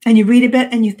and you read a bit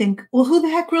and you think, well, who the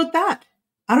heck wrote that?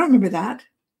 I don't remember that.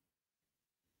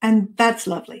 And that's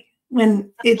lovely.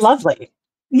 It's lovely.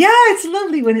 Yeah, it's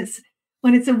lovely when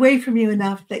it's away from you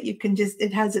enough that you can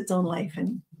it has its own life,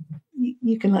 and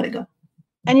you can let it go.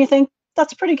 And you think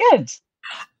that's pretty good.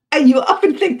 And you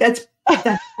often think that's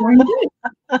very good.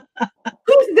 Who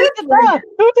did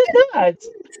that?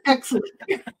 Excellent.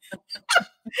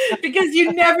 Because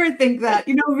you never think that,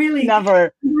 really.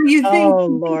 Never. You think, oh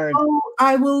Lord,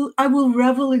 I will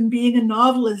revel in being a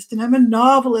novelist, and I'm a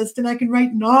novelist, and I can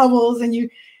write novels,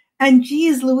 and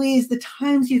geez Louise, the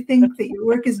times you think that your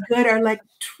work is good are like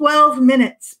 12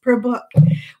 minutes per book,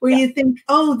 where you think,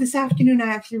 oh, this afternoon I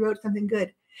actually wrote something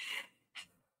good.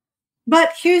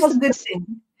 But here's the good thing.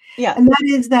 Yeah. And that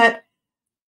is that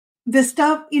the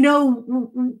stuff,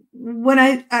 when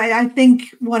I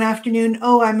think one afternoon,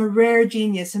 oh, I'm a rare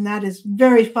genius, and that is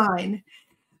very fine.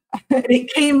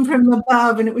 It came from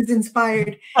above and it was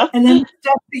inspired. And then the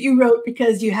stuff that you wrote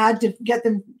because you had to get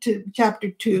them to chapter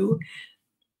 2.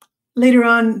 Later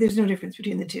on, there's no difference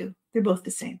between the two. They're both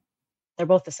the same. They're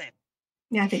both the same.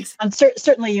 Yeah, I think so. And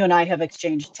certainly you and I have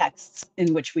exchanged texts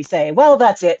in which we say, well,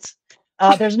 that's it.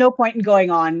 There's no point in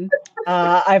going on.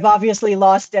 I've obviously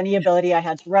lost any ability I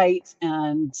had to write,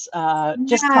 and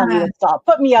just tell me to stop.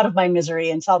 Put me out of my misery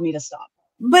and tell me to stop.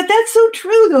 But that's so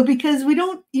true, though, because we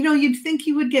don't, you'd think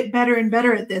you would get better and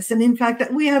better at this. And in fact,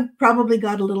 we have probably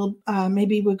got a little,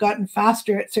 maybe we've gotten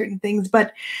faster at certain things,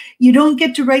 but you don't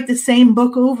get to write the same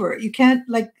book over. You can't,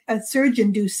 like a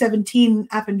surgeon, do 17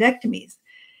 appendectomies.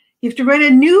 You have to write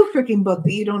a new freaking book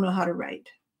that you don't know how to write.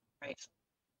 Right.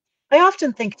 I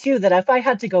often think, too, that if I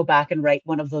had to go back and write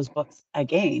one of those books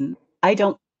again, I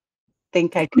don't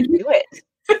think I could do it.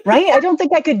 Right? I don't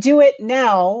think I could do it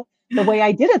now the way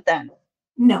I did it then.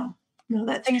 No,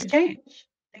 that's things true. change.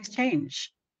 Things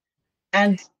change.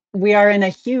 And we are in a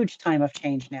huge time of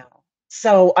change now.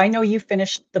 So I know you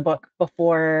finished the book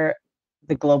before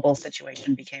the global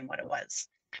situation became what it was.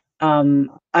 I'm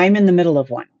in the middle of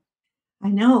one. I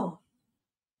know.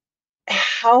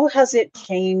 How has it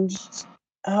changed?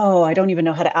 Oh, I don't even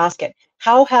know how to ask it.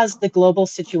 How has the global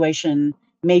situation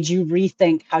made you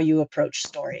rethink how you approach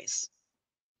stories?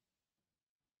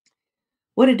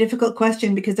 What a difficult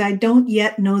question, because I don't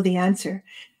yet know the answer.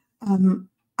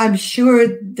 I'm sure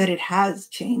that it has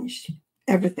changed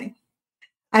everything.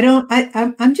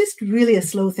 I'm just really a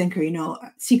slow thinker,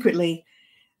 secretly.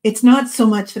 It's not so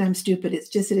much that I'm stupid. It's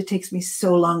just that it takes me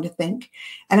so long to think.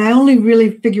 And I only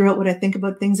really figure out what I think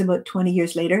about things about 20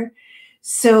 years later.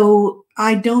 So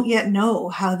I don't yet know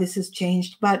how this has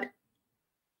changed, but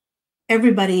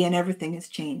everybody and everything has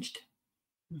changed.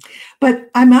 But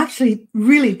I'm actually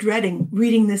really dreading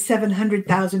reading the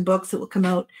 700,000 books that will come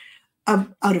out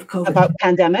of COVID. About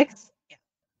pandemics?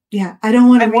 Yeah, I don't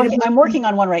want to I'm working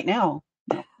on one right now.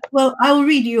 Well, I'll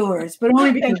read yours, but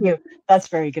only because... Thank you. That's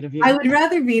very good of you. I would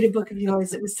rather read a book of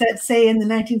yours that was set, say, in the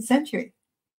 19th century.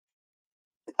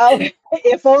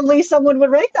 If only someone would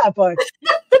write that book.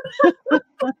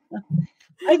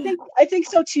 I think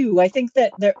so too. I think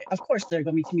that of course, there are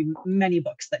going to be many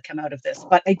books that come out of this,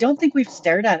 but I don't think we've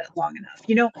stared at it long enough.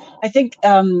 I think,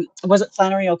 was it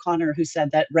Flannery O'Connor who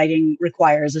said that writing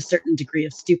requires a certain degree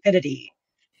of stupidity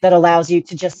that allows you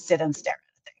to just sit and stare at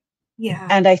a thing. Yeah.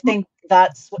 And I think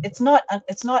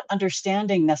it's not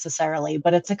understanding necessarily,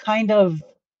 but it's a kind of,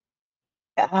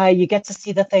 you get to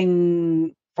see the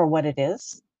thing for what it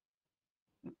is,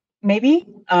 maybe.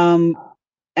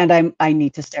 And I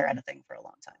need to stare at a thing for a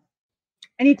long time.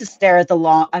 I need to stare at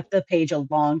the page a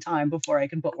long time before I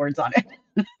can put words on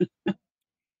it.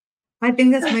 I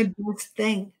think that's my best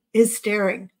thing, is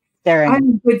staring. Staring. I'm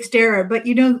a good starer, but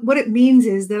what it means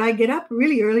is that I get up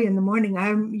really early in the morning.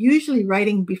 I'm usually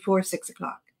writing before 6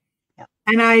 o'clock. Yeah.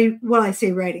 And I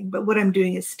say writing, but what I'm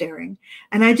doing is staring.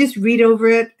 And I just read over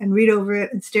it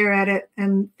and stare at it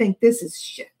and think, this is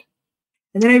shit.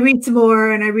 And then I read some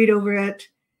more and I read over it.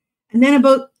 And then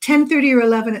about 10:30 or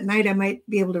 11 at night, I might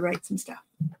be able to write some stuff.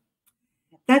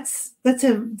 That's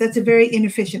a very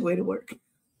inefficient way to work.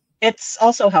 It's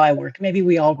also how I work. Maybe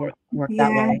we all work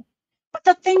that way. But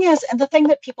the thing is, and the thing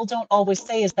that people don't always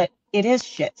say is that it is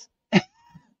shit.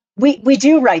 we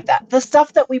do write that. The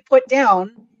stuff that we put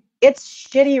down, it's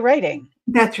shitty writing.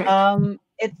 That's right.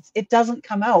 It doesn't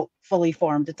come out fully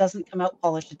formed. It doesn't come out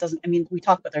polished. We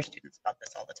talk with our students about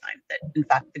this all the time, that in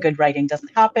fact, the good writing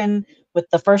doesn't happen with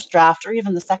the first draft or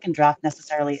even the second draft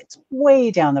necessarily. It's way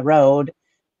down the road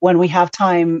when we have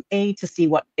time, A, to see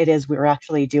what it is we're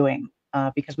actually doing,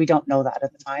 because we don't know that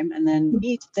at the time. And then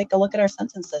B, to take a look at our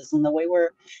sentences and the way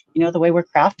we're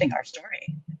crafting our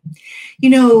story.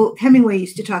 Hemingway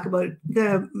used to talk about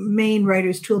the main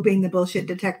writer's tool being the bullshit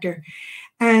detector.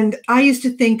 And I used to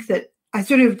think that, I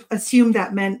sort of assumed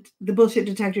that meant the bullshit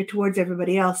detector towards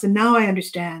everybody else. And now I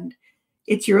understand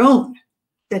it's your own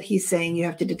that he's saying you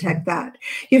have to detect that.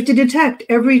 You have to detect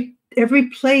every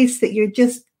place that you're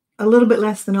just a little bit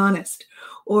less than honest,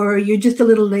 or you're just a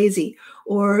little lazy,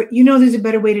 or there's a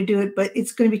better way to do it, but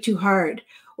it's going to be too hard,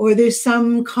 or there's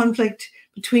some conflict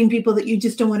between people that you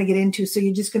just don't want to get into, so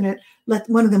you're just going to let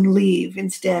one of them leave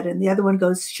instead, and the other one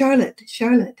goes, Charlotte,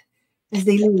 as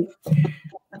they leave.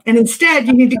 And instead,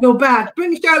 you need to go back,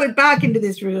 bring Charlotte back into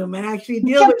this room and actually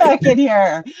deal with back in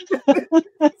here.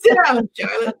 Sit down,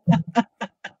 Charlotte.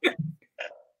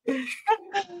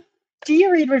 Do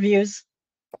you read reviews?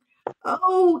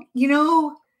 Oh,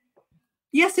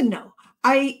 yes and no.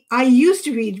 I used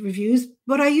to read reviews,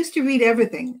 but I used to read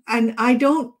everything. And I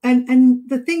don't, and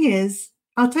the thing is,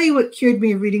 I'll tell you what cured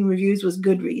me of reading reviews was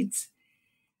Goodreads.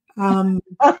 And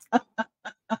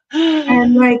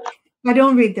I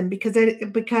don't read them because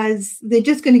they're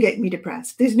just going to get me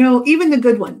depressed. There's even the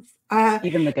good ones.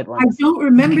 Even the good ones. I don't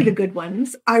remember the good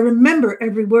ones. I remember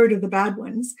every word of the bad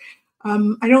ones.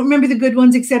 I don't remember the good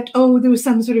ones except, oh, there was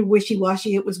some sort of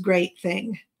wishy-washy, it was great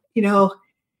thing, you know.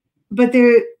 But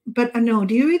no,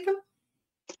 do you read them?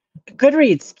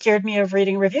 Goodreads cured me of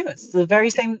reading reviews. The very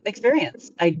same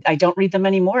experience. I don't read them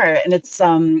anymore, and it's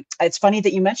funny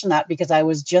that you mentioned that, because I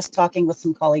was just talking with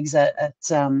some colleagues at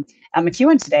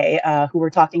MacEwan today who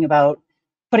were talking about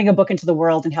putting a book into the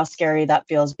world and how scary that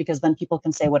feels, because then people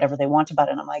can say whatever they want about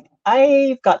it. And I'm like,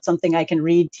 I've got something I can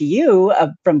read to you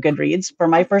from Goodreads for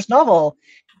my first novel,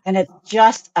 and it's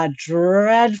just a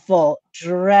dreadful,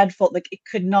 like it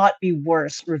could not be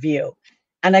worse review.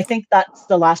 And I think that's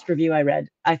the last review I read.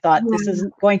 I thought, this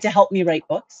isn't going to help me write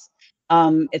books.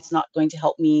 It's not going to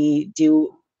help me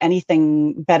do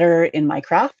anything better in my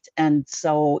craft. And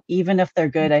so even if they're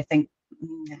good, I think,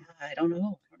 I don't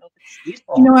know if it's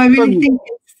useful. You know, I really think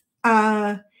it's,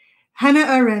 Hannah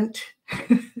Arendt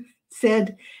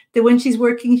said that when she's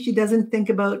working, she doesn't think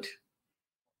about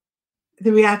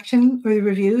the reaction or the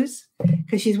reviews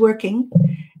because she's working.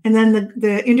 And then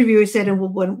the interviewer said, "And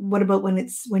well, what about when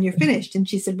you're finished?" And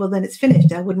she said, "Well, then it's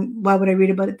finished. Why would I read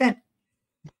about it then?"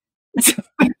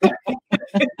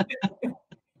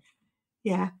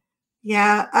 Yeah.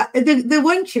 The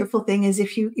one cheerful thing is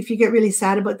if you get really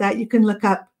sad about that, you can look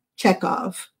up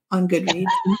Chekhov on Goodreads.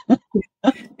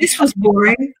 This was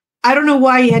boring. I don't know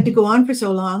why he had to go on for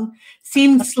so long.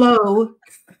 Seemed slow.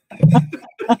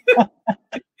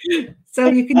 So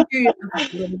you can do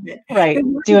yourself a little bit. Right.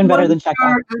 Doing better than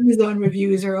Chekhov. Amazon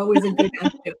reviews are always a good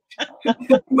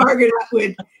antidote. Margaret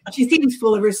Atwood, she seems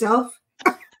full of herself.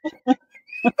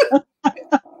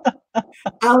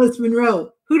 Alice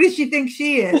Munro, who does she think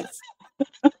she is?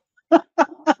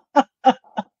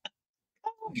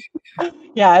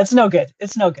 Yeah, it's no good.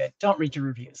 It's no good. Don't read your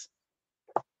reviews.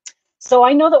 So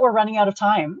I know that we're running out of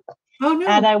time. Oh, no.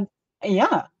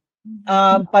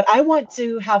 And but I want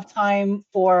to have time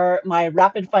for my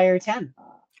rapid fire 10.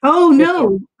 Oh,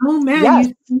 no. Oh, man.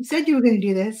 Yes. You said you were going to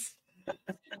do this.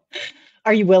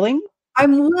 Are you willing?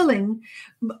 I'm willing.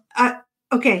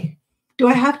 Okay. Do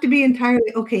I have to be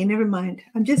entirely okay? Never mind.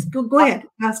 I'm just go ahead.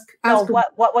 Ask. No,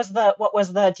 what was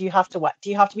the do you have to what? Do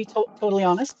you have to be totally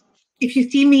honest? If you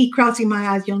see me crossing my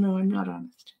eyes, you'll know I'm not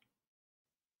honest.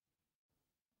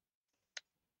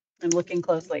 I'm looking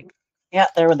closely. Yeah,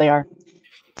 there they are.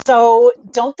 So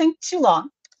don't think too long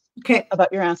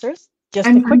about your answers. Just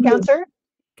a quick answer.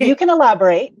 Okay. You can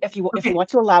elaborate if you want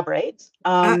to elaborate.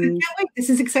 I can't wait.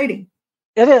 This is exciting.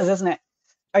 It is, isn't it?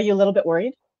 Are you a little bit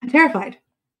worried? I'm terrified.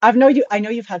 I know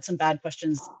you've had some bad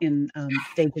questions in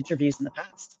stage interviews in the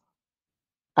past.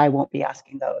 I won't be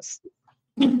asking those.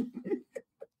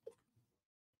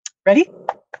 Ready?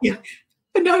 Yeah.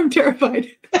 Now I'm terrified.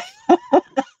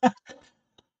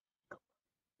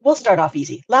 We'll start off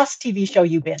easy. Last TV show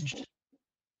you binged?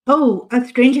 Oh,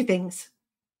 Stranger Things.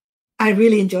 I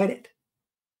really enjoyed it.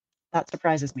 That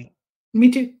surprises me.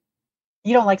 Me too.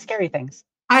 You don't like scary things.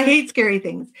 I hate scary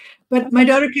things. But my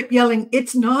daughter kept yelling,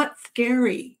 "It's not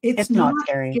scary. It's not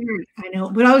scary." I know,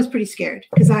 but I was pretty scared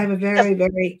because I have a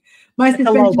very my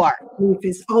suspension belief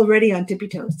is already on tippy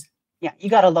toes. Yeah, you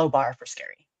got a low bar for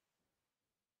scary.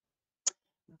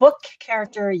 Book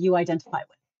character you identify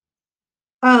with?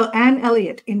 Oh, Anne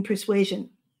Elliot in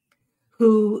Persuasion,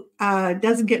 who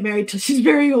doesn't get married till she's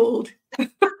very old.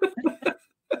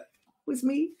 Was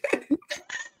me.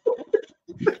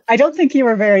 I don't think you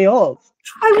were very old.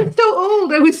 I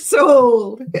was so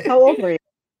old. How old were you?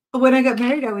 When I got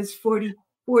married, I was 42.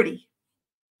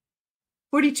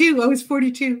 I was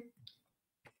 42.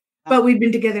 But we'd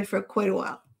been together for quite a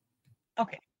while.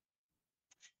 Okay.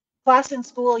 Class in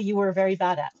school you were very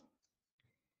bad at?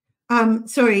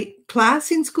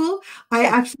 Class in school? I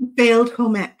actually failed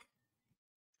home ec.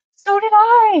 So did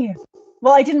I.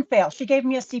 Well, I didn't fail. She gave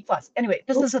me a C+. Anyway,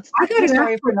 this is a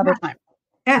story for another time.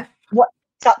 Yeah. What?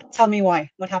 Tell me why.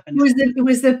 What happened? It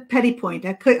was the petty point.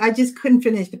 I just couldn't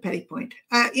finish the petty point.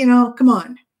 Come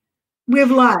on. We have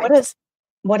lives.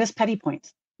 What is petty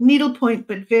point? Needle point,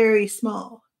 but very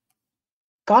small.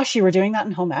 Gosh, you were doing that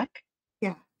in home ec?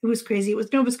 Yeah, it was crazy. It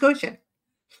was Nova Scotia.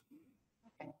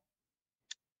 Okay.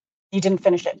 You didn't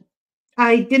finish it.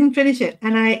 I didn't finish it,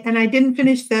 and I didn't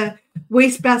finish the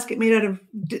wastebasket made out of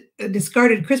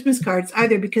discarded Christmas cards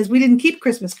either, because we didn't keep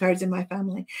Christmas cards in my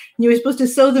family. And you were supposed to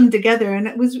sew them together, and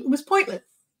it was pointless.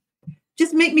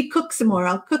 Just make me cook some more.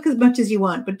 I'll cook as much as you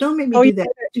want, but don't make me do that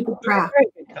stupid crap.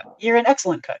 You're an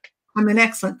excellent cook. I'm an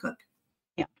excellent cook.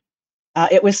 Yeah.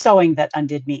 It was sewing that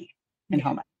undid me in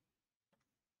home ec.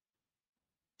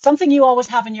 Something you always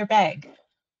have in your bag?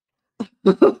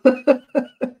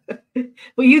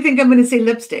 Well, you think I'm going to say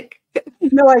lipstick.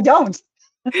 No, I don't.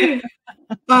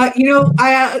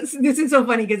 This is so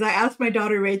funny because I asked my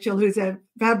daughter Rachel, who's a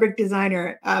fabric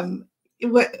designer,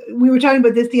 what we were talking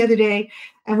about this the other day,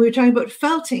 and we were talking about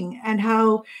felting and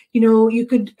how you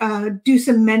could do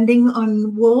some mending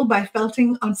on wool by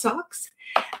felting on socks.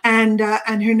 And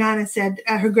her nana said,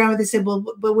 her grandmother said, well,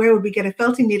 but where would we get a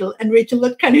felting needle? And Rachel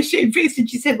looked kind of shamefaced, and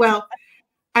she said, well,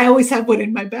 I always have one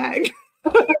in my bag.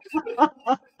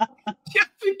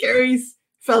 She carries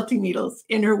felting needles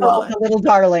in her wallet. Oh, the little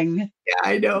darling. Yeah,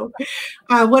 I know.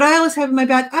 What I always have in my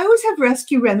bag, I always have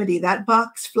Rescue Remedy, that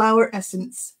box flower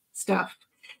essence stuff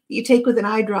that you take with an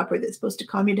eyedropper that's supposed to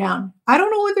calm you down. I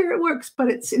don't know whether it works, but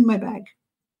it's in my bag.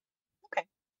 Okay.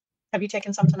 Have you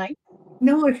taken some tonight?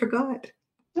 No, I forgot.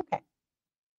 Okay.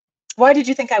 Why did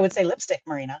you think I would say lipstick,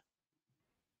 Marina?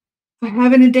 I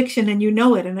have an addiction and you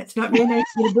know it, and it's not very nice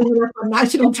to bring it up on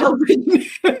national television.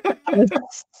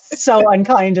 So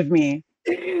unkind of me.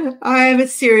 I have a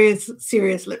serious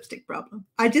lipstick problem.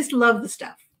 I just love the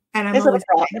stuff. And I'm always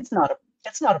it's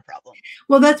not a problem.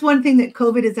 Well, that's one thing that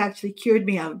COVID has actually cured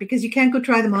me of, because you can't go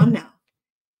try them on now.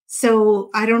 So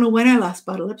I don't know when I last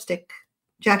bought a lipstick.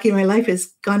 Jackie, my life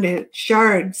has gone to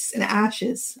shards and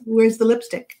ashes. Where's the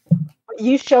lipstick?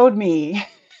 You showed me,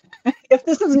 if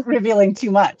this isn't revealing too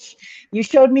much, you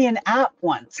showed me an app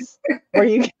once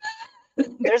where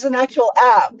there's an actual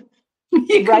app,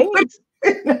 right?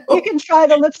 No. You can try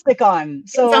the lipstick on.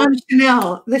 So it's on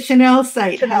Chanel, the Chanel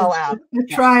site. Chanel app.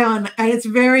 Try on, and it's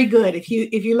very good. If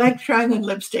you like trying on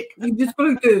lipstick, you just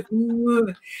go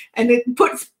to and it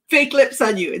puts fake lips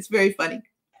on you. It's very funny.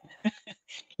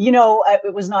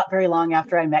 It was not very long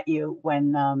after I met you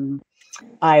when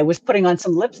I was putting on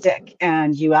some lipstick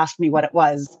and you asked me what it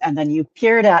was. And then you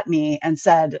peered at me and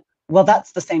said, well,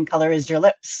 that's the same color as your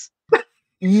lips.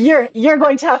 You're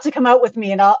going to have to come out with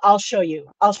me and I'll show you.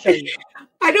 I'll show you.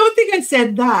 I don't think I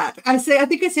said that. I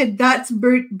think I said that's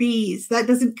Burt's Bees. That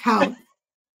doesn't count.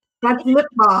 That's lip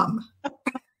balm.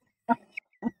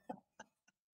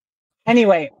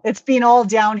 Anyway, it's been all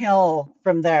downhill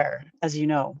from there, as you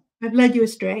know. I've led you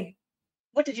astray.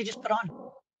 What did you just put on?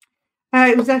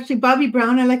 It was actually Bobbi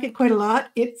Brown. I like it quite a lot.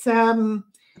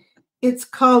 It's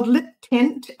called Lip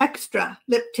Tint Extra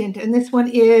Lip Tint, and this one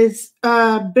is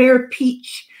Bare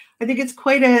Peach. I think it's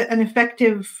quite an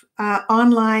effective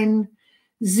online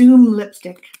Zoom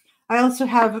lipstick. I also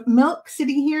have Milk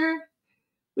sitting here,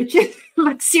 which is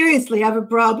like, seriously, I have a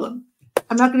problem.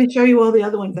 I'm not going to show you all the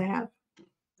other ones I have.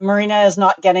 Marina is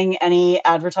not getting any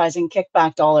advertising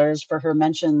kickback dollars for her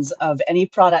mentions of any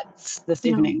products this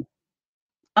evening.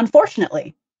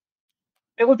 Unfortunately.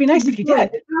 It would be nice if you did.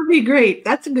 That would be great.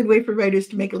 That's a good way for writers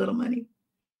to make a little money.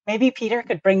 Maybe Peter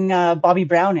could bring Bobbi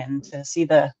Brown in to see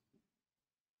the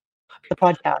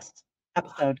podcast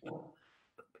episode.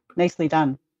 Nicely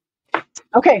done.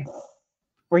 Okay.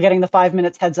 We're getting the 5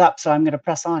 minutes heads up, so I'm going to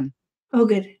press on. Oh,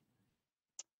 good.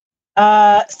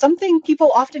 Something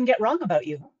people often get wrong about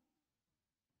you.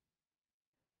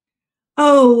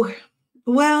 Oh,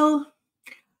 well,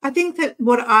 I think that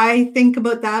what I think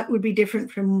about that would be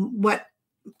different from what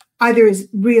either is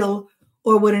real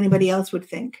or what anybody else would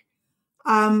think.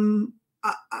 I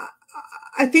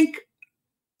think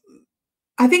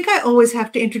I always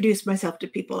have to introduce myself to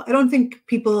people. I don't think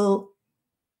people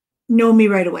know me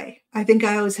right away. I think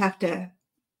I always have to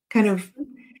kind of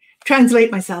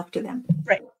translate myself to them.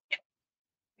 Right. Yeah.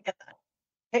 I get that.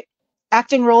 Okay.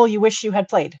 Acting role you wish you had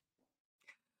played.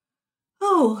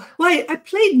 Oh, well, I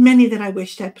played many that I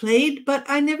wished I played, but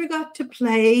I never got to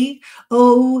play.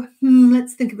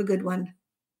 Let's think of a good one.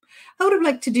 I would have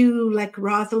liked to do like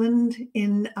Rosalind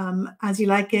in As You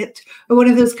Like It, or one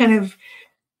of those kind of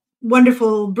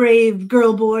wonderful, brave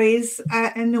girl boys.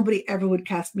 And nobody ever would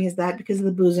cast me as that because of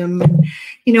the bosom. And,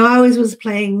 I always was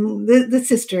playing the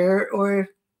sister or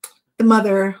the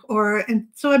mother, and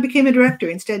so I became a director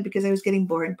instead because I was getting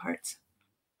boring parts.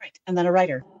 Right, and then a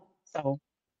writer. So.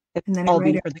 And then all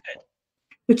be for the good.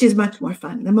 Which is much more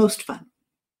fun, the most fun.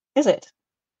 Is it?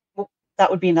 Well,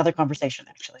 that would be another conversation,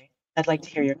 actually. I'd like to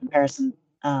hear your comparison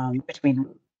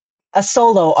between a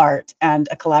solo art and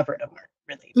a collaborative art,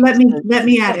 really. Let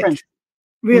me add it.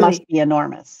 Really must be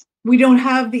enormous. We don't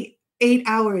have the 8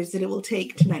 hours that it will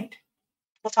take tonight.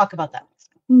 We'll talk about that.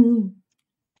 Mm-hmm.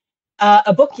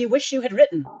 A book you wish you had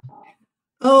written.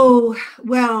 Oh,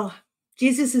 well,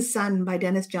 Jesus' Son by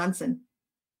Dennis Johnson.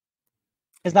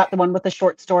 Is that the one with the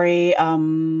short story?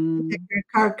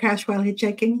 Car crash while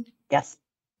hitchhiking? Yes.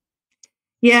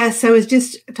 Yes, I was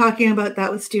just talking about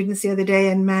that with students the other day,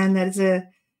 and man, that is a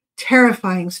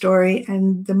terrifying story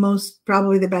and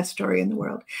probably the best story in the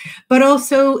world. But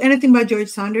also anything by George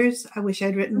Saunders, I wish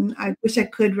I'd written. I wish I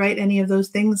could write any of those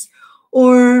things.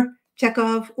 Or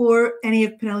Chekhov, or any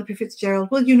of Penelope Fitzgerald,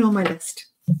 well, you know my list.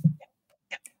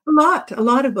 A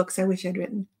lot of books I wish I'd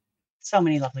written. So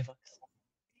many lovely books.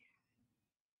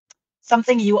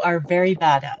 Something you are very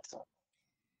bad at.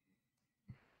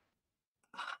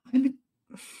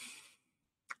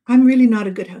 I'm really not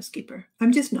a good housekeeper.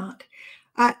 I'm just not.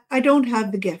 I don't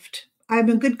have the gift. I'm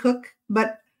a good cook,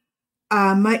 but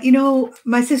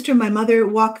my sister and my mother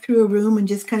walk through a room and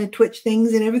just kind of twitch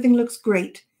things, and everything looks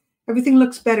great. Everything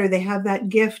looks better. They have that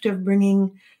gift of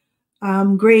bringing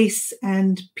grace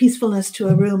and peacefulness to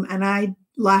a room, and I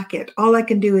lack it. All I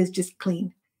can do is just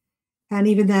clean, and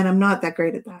even then, I'm not that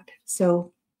great at that.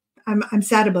 So I'm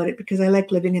sad about it, because I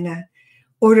like living in a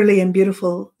orderly and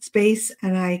beautiful space,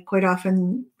 and I quite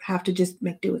often have to just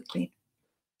make do with clean.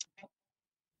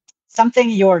 Something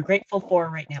you're grateful for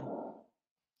right now.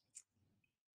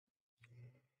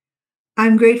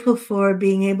 I'm grateful for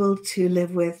being able to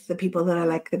live with the people that I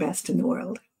like the best in the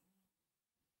world.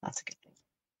 That's a good thing.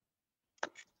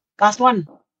 Last one.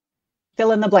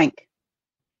 Fill in the blank.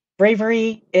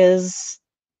 Bravery is...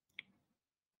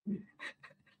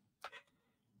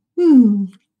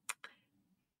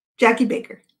 Jackie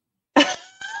Baker.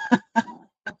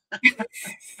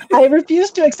 I refuse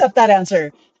to accept that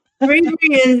answer. Bravery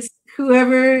is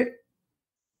whoever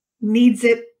needs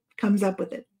it comes up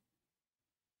with it.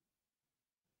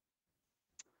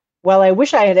 Well, I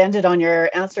wish I had ended on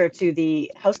your answer to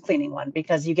the house cleaning one,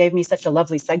 because you gave me such a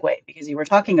lovely segue, because you were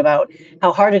talking about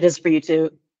how hard it is for you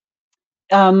to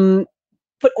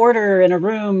put order in a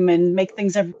room and make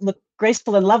things look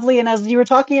graceful and lovely. And as you were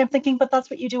talking, I'm thinking, but that's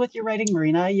what you do with your writing,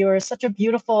 Marina. You are such a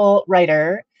beautiful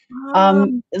writer.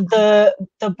 The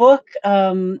book,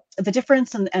 The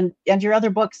Difference, and your other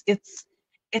books, it's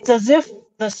as if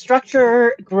the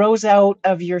structure grows out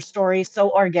of your story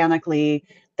so organically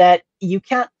that you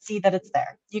can't see that it's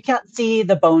there. You can't see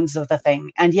the bones of the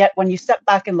thing. And yet when you step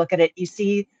back and look at it, you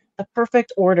see the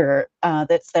perfect order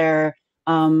that's there,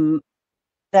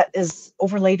 that is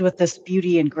overlaid with this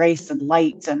beauty and grace and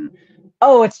light. And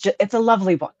it's a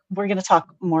lovely book. We're going to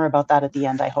talk more about that at the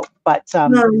end, I hope. But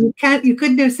no, you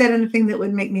couldn't have said anything that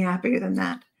would make me happier than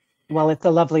that. Well, it's a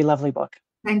lovely, lovely book.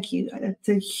 Thank you. It's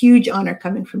a huge honor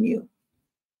coming from you.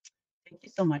 Thank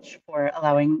you so much for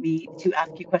allowing me to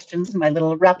ask you questions, my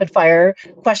little rapid fire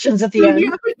questions at the end. The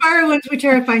rapid fire ones were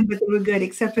terrifying, but they were good,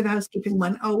 except for the housekeeping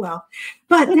one. Oh, well.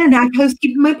 But then I'm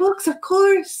housekeeping my books, of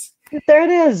course. There it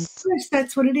is. Of course,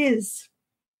 that's what it is.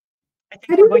 I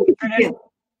think we're going to turn it.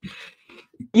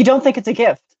 You don't think it's a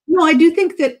gift? No, I do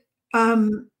think that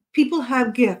people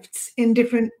have gifts in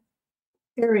different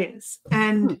areas,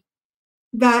 and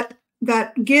that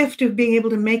gift of being able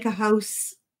to make a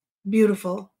house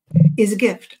beautiful is a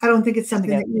gift. I don't think it's something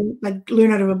that you like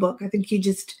learn out of a book. I think you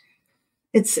just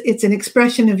it's an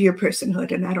expression of your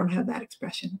personhood, and I don't have that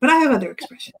expression, but I have other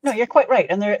expressions. No, you're quite right,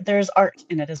 and there's art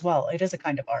in it as well. It is a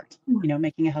kind of art,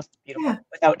 making a house beautiful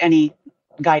without any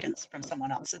guidance from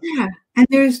someone else. Yeah, and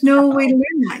there's no way to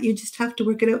learn that. You just have to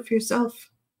work it out for yourself.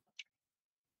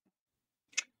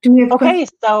 Do we have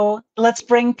questions? So let's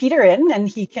bring Peter in, and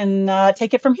he can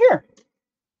take it from here.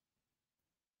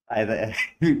 Hi there.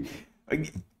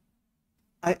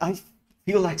 I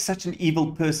feel like such an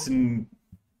evil person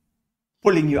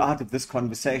pulling you out of this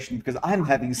conversation, because I'm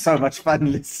having so much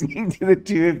fun listening to the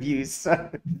two of you.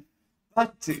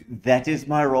 But that is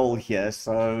my role here.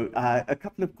 So a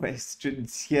couple of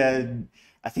questions here.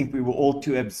 I think we were all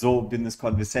too absorbed in this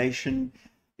conversation.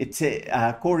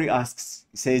 Corey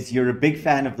says, you're a big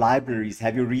fan of libraries.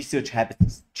 Have your research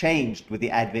habits changed with the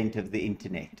advent of the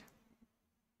internet?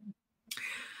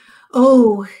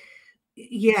 Oh,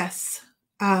 yes.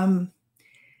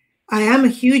 I am a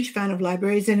huge fan of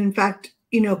libraries, and in fact,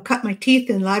 cut my teeth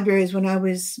in libraries when I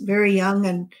was very young.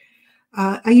 And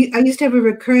I used to have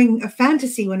a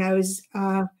fantasy when I was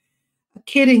a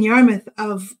kid in Yarmouth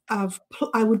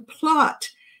I would plot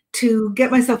to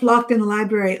get myself locked in the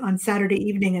library on Saturday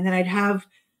evening, and then I'd have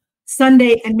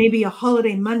Sunday and maybe a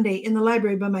holiday Monday in the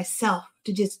library by myself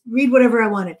to just read whatever I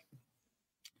wanted.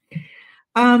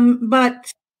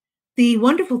 But the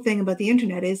wonderful thing about the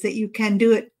internet is that you can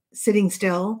do it sitting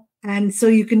still, and so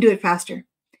you can do it faster.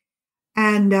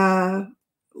 And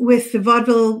with the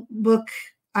vaudeville book,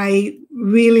 I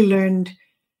really learned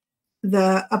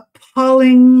the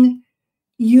appalling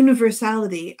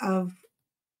universality of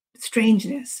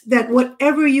strangeness, that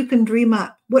whatever you can dream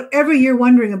up, whatever you're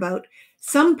wondering about,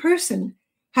 some person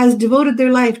has devoted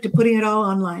their life to putting it all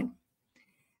online.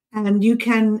 And you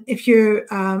can, if you're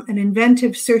an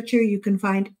inventive searcher, you can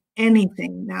find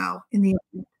anything now in the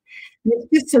internet. And it's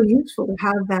just so useful to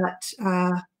have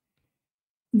that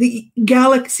the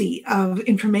galaxy of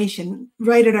information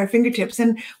right at our fingertips.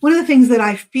 And one of the things that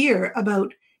I fear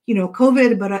about,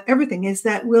 COVID, about everything, is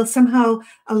that we'll somehow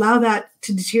allow that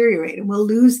to deteriorate, and we'll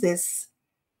lose this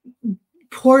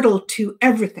portal to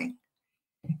everything.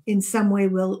 In some way,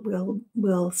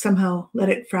 we'll somehow let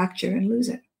it fracture and lose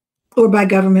it, or by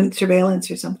government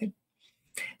surveillance or something.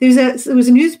 There was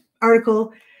a news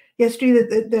article yesterday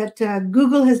that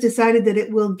Google has decided that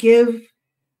it will give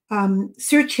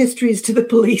search histories to the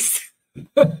police.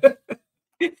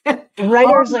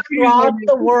 Writers across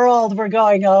the world were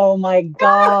going, "Oh my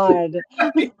God!"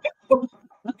 In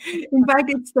fact,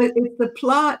 it's the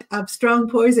plot of Strong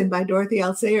Poison by Dorothy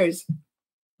L. Sayers,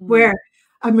 where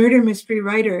a murder mystery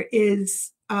writer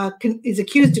is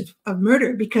accused of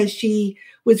murder because she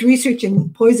was researching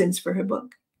poisons for her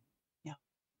book. Yeah,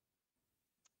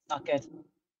 not good.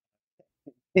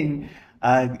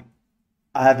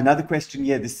 I have another question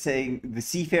here. This saying, the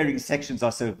seafaring sections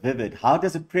are so vivid. How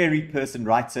does a prairie person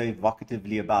write so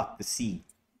evocatively about the sea?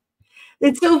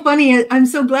 It's so funny. I'm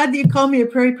so glad that you call me a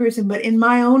prairie person, but in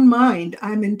my own mind,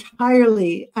 I'm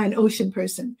entirely an ocean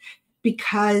person,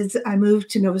 because I moved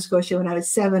to Nova Scotia when I was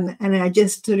 7, and I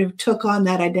just sort of took on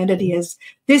that identity as,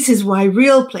 this is my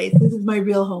real place, this is my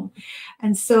real home.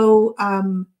 And so,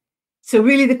 so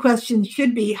really the question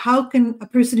should be, how can a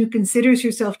person who considers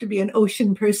herself to be an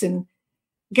ocean person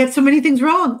get so many things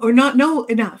wrong or not know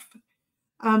enough?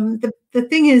 The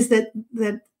thing is that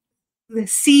the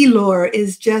sea lore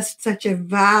is just such a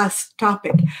vast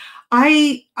topic.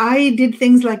 I did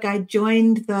things like I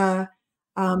joined the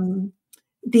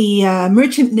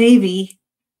Merchant Navy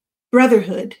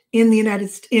Brotherhood in the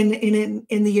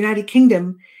United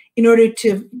Kingdom in order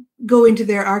to go into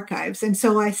their archives, and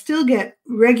so I still get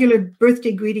regular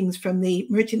birthday greetings from the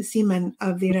merchant seamen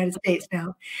of the United States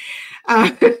now.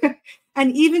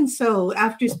 And even so,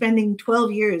 after spending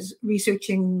 12 years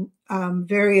researching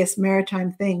various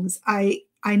maritime things, I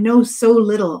know so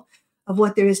little of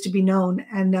what there is to be known,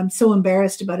 and I'm so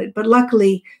embarrassed about it. But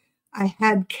luckily, I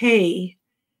had Kay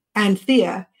and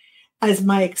Thea as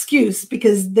my excuse,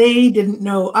 because they didn't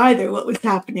know either what was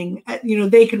happening.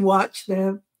 They could watch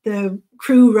the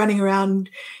crew running around,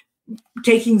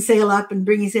 taking sail up and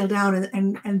bringing sail down,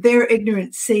 and their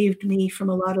ignorance saved me from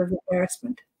a lot of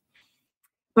embarrassment.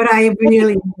 But I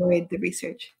really enjoyed the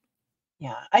research.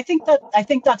 Yeah, I think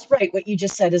that's right. What you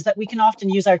just said is that we can often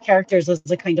use our characters as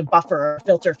a kind of buffer or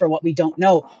filter for what we don't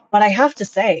know. But I have to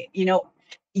say,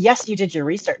 yes, you did your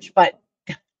research, but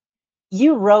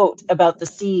you wrote about the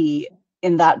sea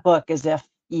in that book as if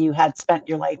you had spent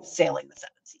your life sailing the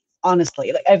seven seas.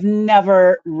 Honestly, like, I've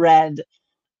never read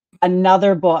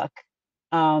another book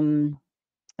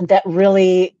that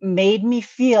really made me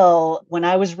feel, when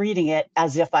I was reading it,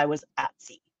 as if I was at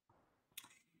sea.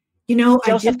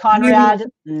 Joseph Conrad,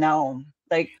 no.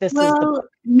 Like, this is the book.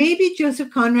 Maybe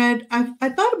Joseph Conrad. I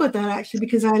thought about that actually,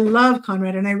 because I love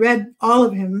Conrad and I read all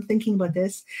of him thinking about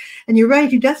this. And you're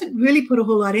right, he doesn't really put a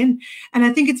whole lot in. And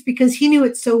I think it's because he knew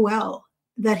it so well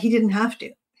that he didn't have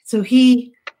to. So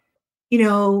he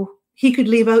could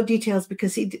leave out details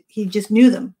because he just knew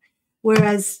them.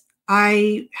 Whereas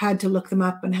I had to look them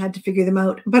up and had to figure them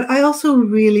out. But I also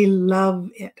really love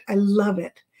it. I love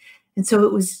it. And so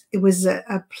it was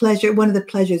a pleasure. One of the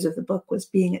pleasures of the book was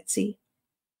being at sea.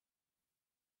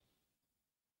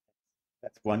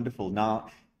 That's wonderful. Now,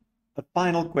 the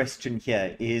final question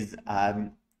here is,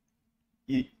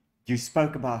 you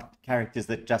spoke about characters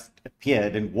that just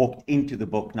appeared and walked into the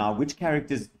book. Now, which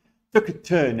characters took a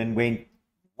turn and went,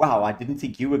 wow, I didn't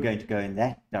think you were going to go in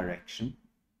that direction?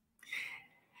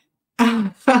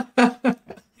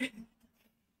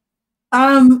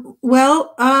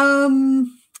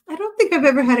 I don't think I've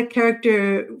ever had a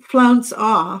character flounce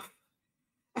off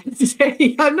and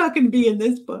say, I'm not going to be in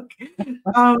this book.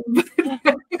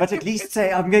 But at least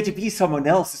say, I'm going to be someone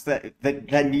else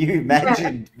than you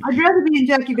imagined. Yeah, I'd rather be in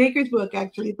Jackie Baker's book,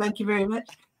 actually. Thank you very much.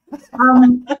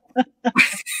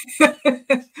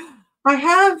 I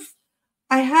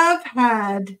have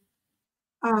had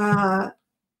a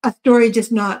story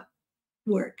just not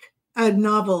work, a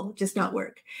novel just not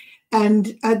work.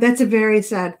 And that's a very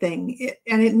sad thing.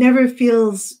 And it never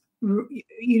feels,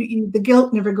 the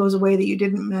guilt never goes away that you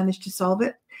didn't manage to solve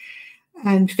it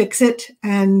and fix it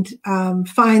and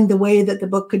find the way that the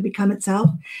book could become itself.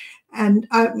 And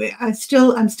I'm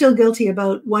still guilty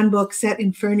about one book set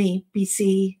in Fernie,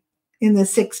 BC in the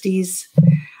 60s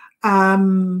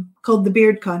called The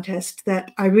Beard Contest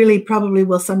that I really probably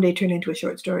will someday turn into a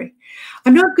short story.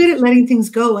 I'm not good at letting things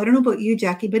go. I don't know about you,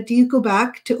 Jackie, but do you go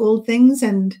back to old things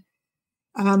and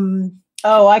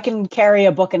I can carry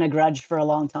a book in a grudge for a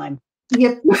long time.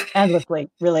 Yep. Endlessly,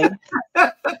 really.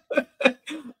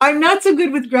 I'm not so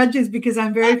good with grudges because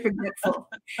I'm very forgetful.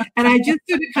 And I just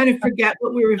sort of kind of forget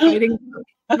what we were fighting about.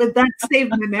 But that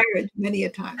saved my marriage many a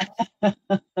time.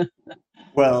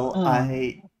 Well, Oh,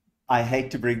 I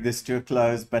hate to bring this to a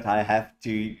close, but I have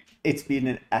to. It's been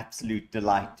an absolute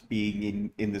delight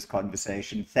being in this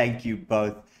conversation. Thank you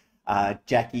both.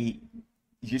 Jackie,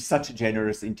 you're such a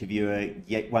generous interviewer.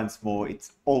 Yet once more,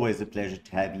 it's always a pleasure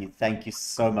to have you. Thank you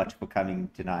so much for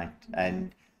coming tonight.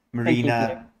 And thank you, Peter.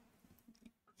 Marina,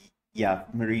 yeah,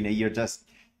 Marina, you're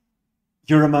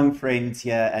among friends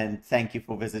here, and thank you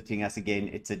for visiting us again.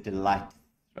 It's a delight,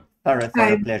 thorough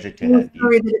I'm pleasure to so have you.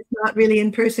 sorry that it's not really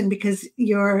in person because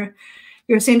your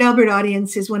St. Albert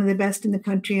audience is one of the best in the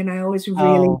country, and I always really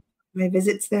Oh, my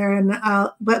visits there.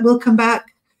 But we'll come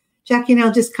back. Jackie and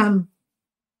I'll just come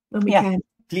when we yeah, can.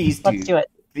 Please let's do. do it.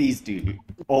 Please do.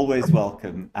 Always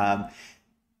welcome.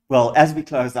 Well, as we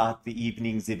close out the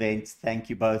evening's events, thank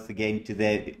you both again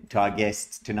to our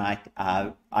guests tonight.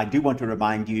 I do want to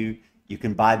remind you, you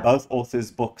can buy both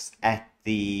authors' books at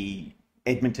the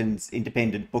Edmonton's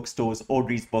independent bookstores,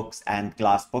 Audrey's Books and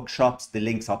Glass Bookshops. The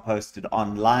links are posted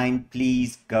online.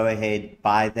 Please go ahead,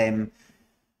 buy them.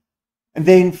 And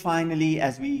then finally,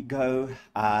 as we go,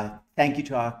 thank you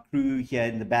to our crew here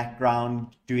in the background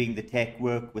doing the tech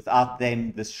work. Without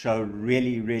them, this show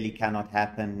really, really cannot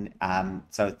happen.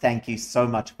 So thank you so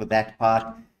much for that part.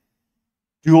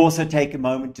 Do also take a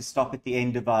moment to stop at the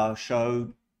end of our show,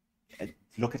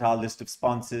 look at our list of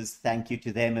sponsors. Thank you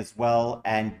to them as well.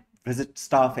 And visit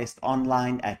Starfest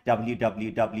online at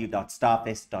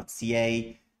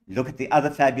www.starfest.ca. Look at the other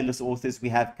fabulous authors we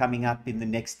have coming up in the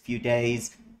next few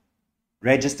days.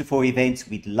 Register for events.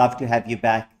 We'd love to have you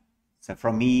back. So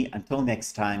from me, until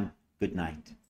next time, good night.